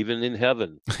 even in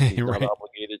heaven. He's not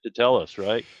obligated to tell us,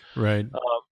 right? Right.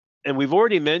 And we've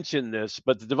already mentioned this,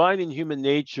 but the divine and human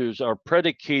natures are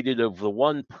predicated of the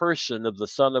one person of the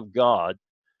Son of God,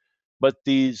 but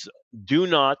these do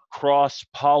not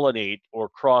cross-pollinate or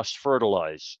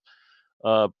cross-fertilize.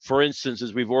 For instance,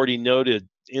 as we've already noted,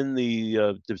 in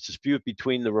the dispute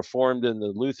between the Reformed and the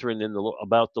Lutheran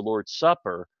about the Lord's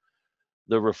Supper,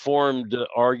 the Reformed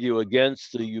argue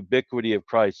against the ubiquity of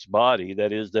Christ's body,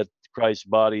 that is, that Christ's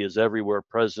body is everywhere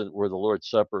present where the Lord's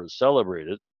Supper is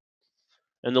celebrated.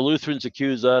 And the Lutherans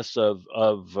accuse us of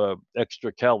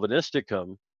extra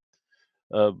Calvinisticum.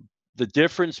 The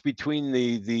difference between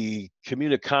the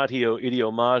communicatio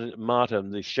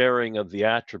idiomatum, the sharing of the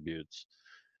attributes,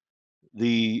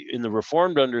 in the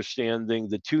Reformed understanding,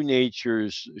 the two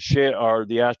natures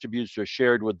the attributes are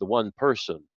shared with the one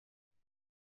person.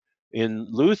 In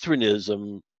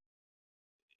Lutheranism,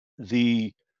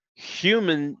 the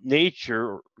human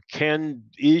nature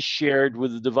is shared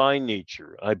with the divine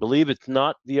nature. I believe it's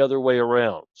not the other way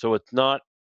around. So it's not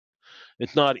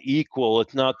equal.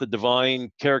 It's not the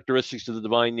divine characteristics of the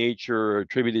divine nature are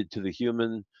attributed to the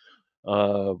human.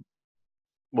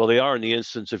 Well, they are in the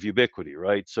instance of ubiquity,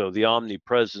 right? So the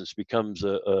omnipresence becomes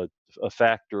a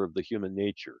factor of the human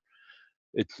nature.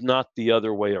 It's not the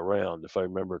other way around, if I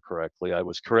remember correctly. I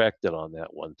was corrected on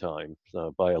that one time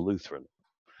by a Lutheran.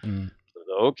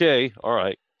 Okay, all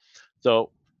right.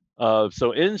 So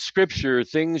in Scripture,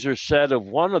 things are said of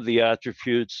one of the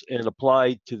attributes and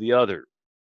applied to the other.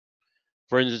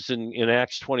 For instance, in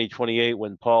Acts 20:28,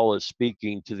 when Paul is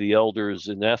speaking to the elders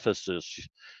in Ephesus,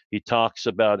 he talks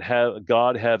about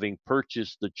God having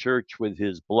purchased the church with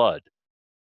his blood.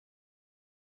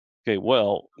 Okay,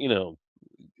 well,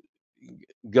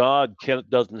 God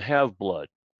doesn't have blood.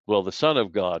 Well, the Son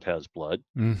of God has blood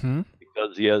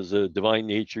because he has a divine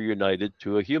nature united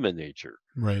to a human nature.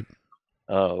 Right.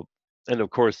 And of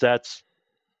course, that's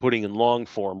putting in long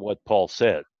form what Paul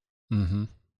said in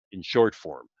short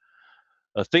form.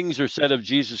 Things are said of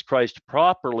Jesus Christ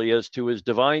properly as to his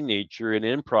divine nature and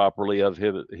improperly of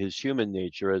his human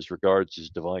nature as regards his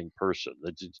divine person.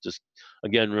 It's just,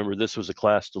 again, remember, this was a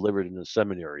class delivered in the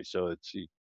seminary, so it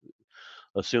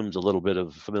assumes a little bit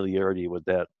of familiarity with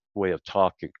that way of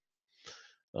talking.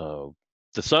 The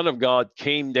Son of God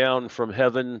came down from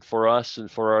heaven for us and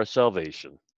for our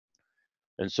salvation.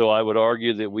 And so I would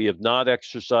argue that we have not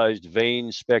exercised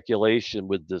vain speculation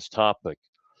with this topic.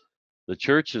 The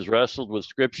Church has wrestled with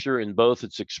Scripture in both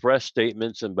its express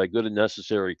statements and by good and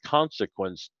necessary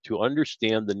consequence to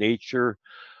understand the nature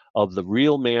of the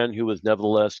real man who is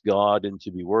nevertheless God and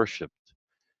to be worshipped.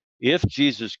 If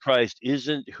Jesus Christ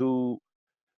isn't who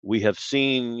we have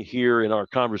seen here in our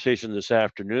conversation this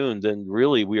afternoon, then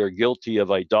really we are guilty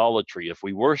of idolatry. If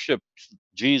we worship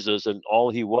Jesus and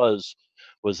all he was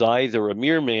either a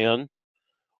mere man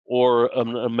or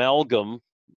an amalgam,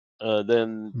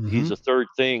 then he's a third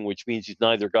thing, which means he's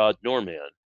neither God nor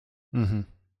man.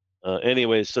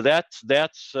 Anyway, so that's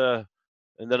and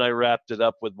then I wrapped it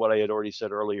up with what I had already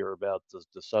said earlier about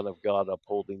the Son of God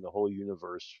upholding the whole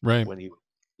universe when he,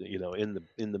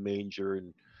 in the manger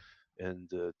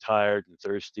and tired and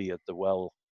thirsty at the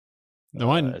well.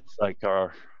 At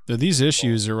Sychar. These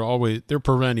issues are they're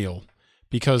perennial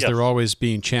because they're always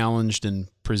being challenged and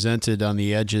presented on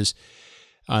the edges.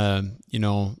 I've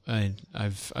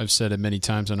said it many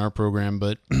times on our program,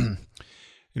 but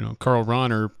Karl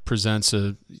Rahner presents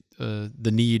the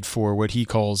need for what he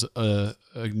calls a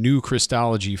new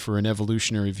Christology for an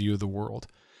evolutionary view of the world.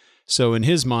 So in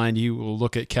his mind, he will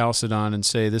look at Chalcedon and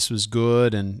say this was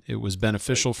good and it was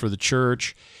beneficial for the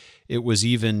church. It was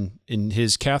even, in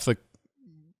his Catholic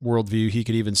worldview, he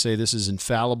could even say this is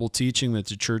infallible teaching that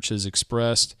the church has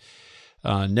expressed.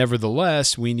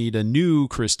 Nevertheless, we need a new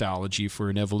Christology for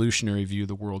an evolutionary view of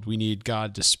the world. We need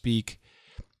God to speak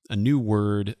a new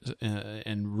word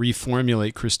and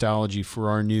reformulate Christology for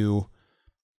our new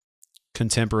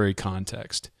contemporary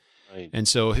context. Right. And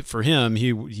so for him,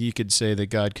 he could say that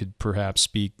God could perhaps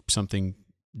speak something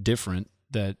different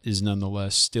that is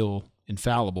nonetheless still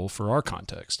infallible for our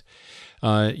context.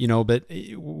 But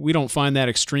we don't find that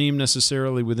extreme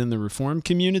necessarily within the Reformed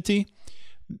community.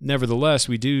 Nevertheless,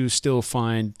 we do still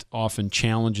find often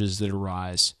challenges that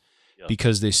arise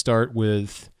because they start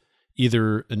with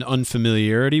either an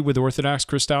unfamiliarity with Orthodox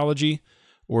Christology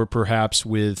or perhaps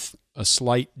with a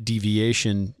slight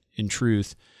deviation in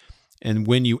truth. And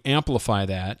when you amplify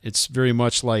that, it's very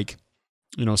much like,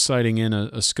 sighting in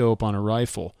a scope on a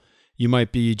rifle. You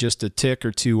might be just a tick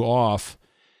or two off.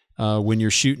 When you're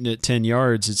shooting at 10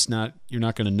 yards, you're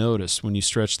not going to notice. When you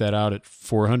stretch that out at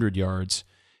 400 yards,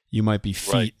 you might be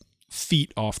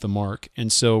feet off the mark.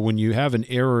 And so when you have an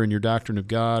error in your doctrine of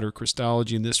God or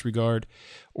Christology in this regard,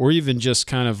 or even just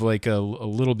kind of like a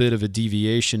little bit of a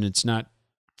deviation, it's not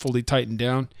fully tightened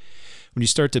down. When you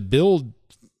start to build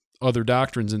other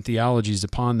doctrines and theologies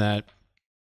upon that,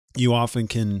 you often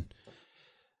can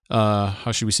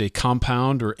how should we say,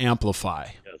 compound or amplify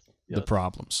the Yes.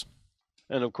 problems.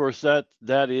 And of course, that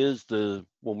is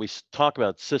when we talk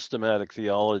about systematic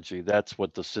theology, that's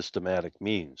what the systematic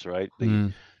means, right?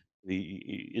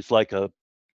 It's like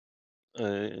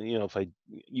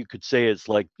you could say it's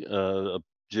like a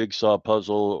jigsaw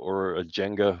puzzle or a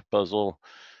Jenga puzzle.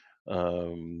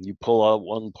 You pull out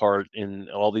one part, and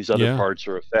all these other Yeah, parts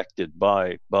are affected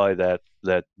by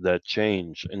that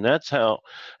change, and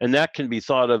that can be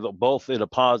thought of both in a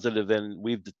positive, and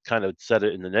we've kind of said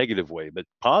it in the negative way. But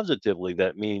positively,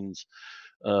 that means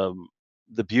um,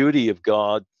 the beauty of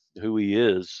God, who He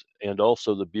is, and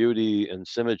also the beauty and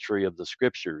symmetry of the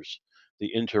Scriptures,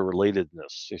 the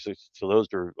interrelatedness. So those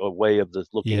are a way of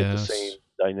looking at the same yes.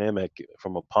 dynamic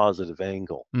from a positive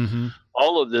angle. Mm-hmm.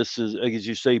 All of this is, as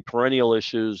you say, perennial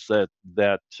issues that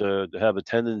have a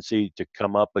tendency to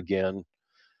come up again.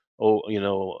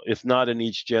 Oh, if not in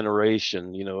each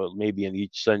generation, maybe in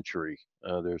each century,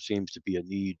 there seems to be a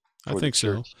need I for the think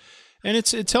so. church And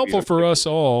it's to helpful for us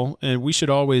rearticulate. all, and we should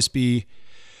always be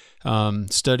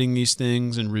studying these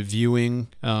things and reviewing.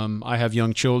 I have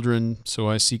young children, so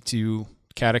I seek to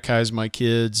catechize my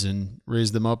kids and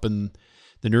raise them up in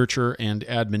the nurture and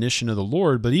admonition of the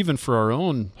Lord. But even for our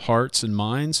own hearts and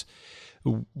minds,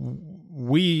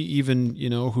 we even,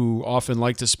 who often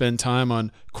like to spend time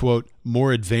on, quote,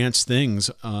 more advanced things,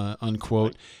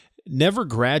 unquote, never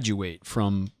graduate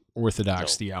from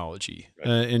orthodox theology.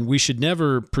 And we should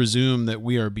never presume that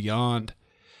we are beyond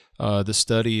the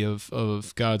study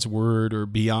of God's word or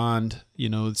beyond,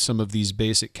 some of these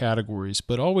basic categories,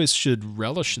 but always should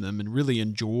relish them and really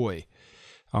enjoy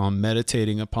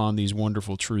meditating upon these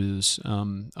wonderful truths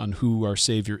on who our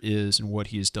Savior is and what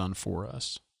He has done for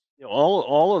us.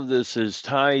 All of this is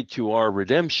tied to our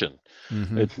redemption.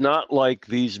 Mm-hmm. It's not like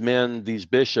these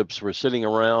bishops were sitting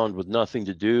around with nothing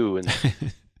to do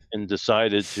and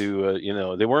decided to,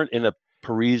 they weren't in a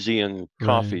Parisian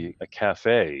a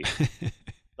cafe,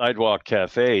 sidewalk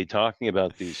cafe talking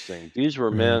about these things. These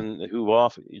were men who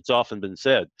it's often been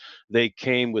said, they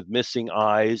came with missing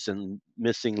eyes and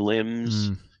missing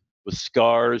limbs, with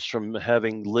scars from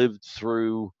having lived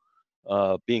through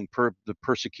being the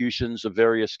persecutions of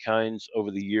various kinds over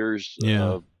the years.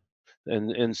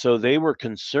 And so they were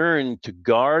concerned to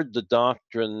guard the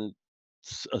doctrine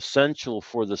essential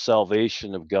for the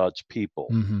salvation of God's people.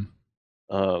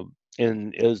 Mm-hmm.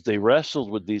 And as they wrestled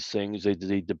with these things, they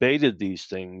debated these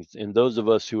things. And those of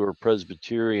us who are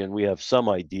Presbyterian, we have some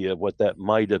idea of what that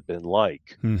might have been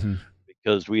like,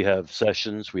 because we have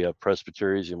sessions, we have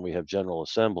presbyteries, and we have general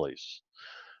assemblies.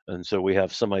 And so we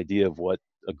have some idea of what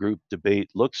a group debate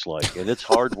looks like, and it's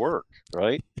hard work,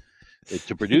 right?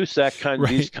 To produce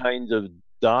these kinds of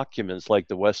documents like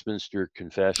the Westminster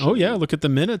Confession. Oh yeah, look at the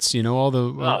minutes. All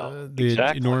the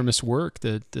exactly. enormous work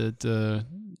that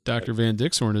Dr. Van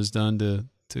Dixhorn has done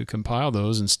to compile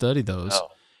those and study those. Oh.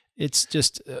 It's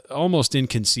just almost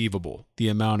inconceivable, the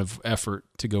amount of effort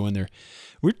to go in there.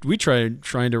 We trying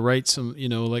to write some,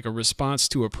 like a response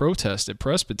to a protest at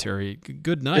Presbytery.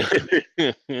 Good night.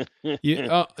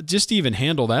 Just even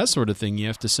handle that sort of thing, you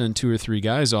have to send 2 or 3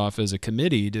 guys off as a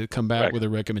committee to come back with a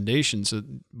recommendation. So,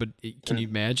 but can you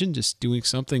imagine just doing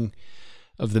something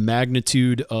of the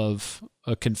magnitude of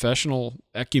a confessional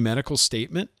ecumenical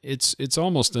statement? It's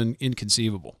almost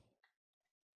inconceivable.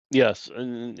 Yes,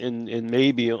 and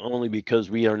maybe only because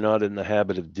we are not in the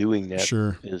habit of doing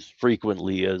that as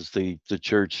frequently as the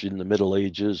church in the Middle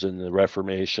Ages and the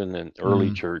Reformation and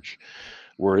early church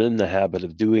were in the habit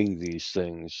of doing these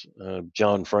things.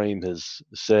 John Frame has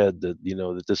said that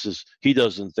that he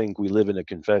doesn't think we live in a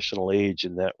confessional age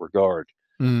in that regard.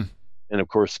 And of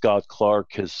course, Scott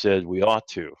Clark has said we ought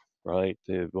to. Right,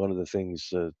 one of the things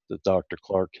that Dr.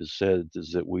 Clark has said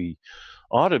is that we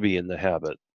ought to be in the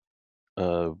habit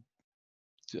of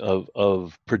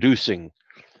producing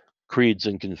creeds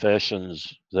and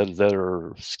confessions that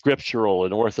are scriptural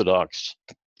and orthodox,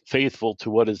 faithful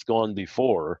to what has gone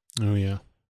before. Oh yeah.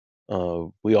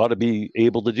 We ought to be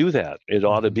able to do that. It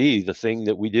ought to be the thing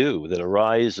that we do that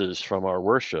arises from our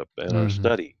worship and our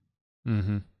study.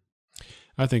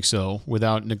 I think so,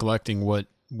 without neglecting what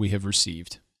we have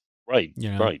received. Right.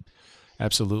 Right.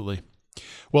 Absolutely.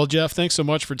 Well, Jeff, thanks so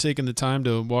much for taking the time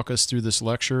to walk us through this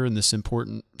lecture and this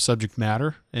important subject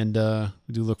matter. And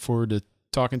we do look forward to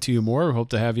talking to you more. We hope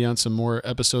to have you on some more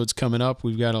episodes coming up.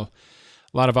 We've got a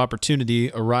lot of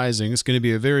opportunity arising. It's going to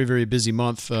be a very, very busy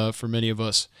month for many of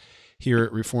us here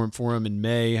at Reform Forum in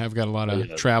May. I've got a lot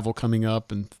of travel coming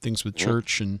up and things with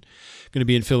church, and going to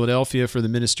be in Philadelphia for the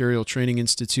Ministerial Training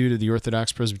Institute of the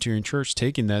Orthodox Presbyterian Church,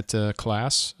 taking that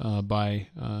class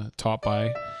taught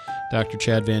by Dr.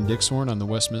 Chad Van Dixhorn on the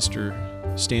Westminster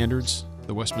Standards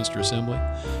the Westminster Assembly.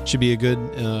 Should be a good,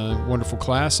 wonderful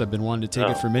class. I've been wanting to take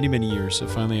it for many, many years, so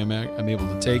finally I'm able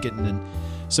to take it. And then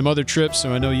some other trips,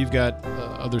 so I know you've got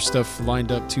other stuff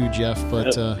lined up too, Jeff,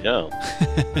 but a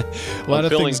lot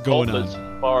of things going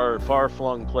on.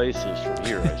 Far-flung places from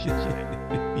here, I should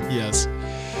say. Yes.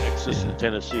 Texas and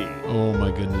Tennessee. Oh,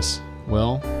 my goodness.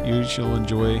 Well, you shall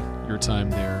enjoy your time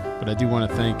there. But I do want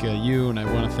to thank you, and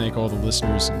I want to thank all the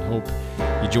listeners, and hope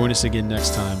you join us again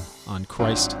next time on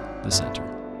Christ the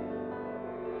Center.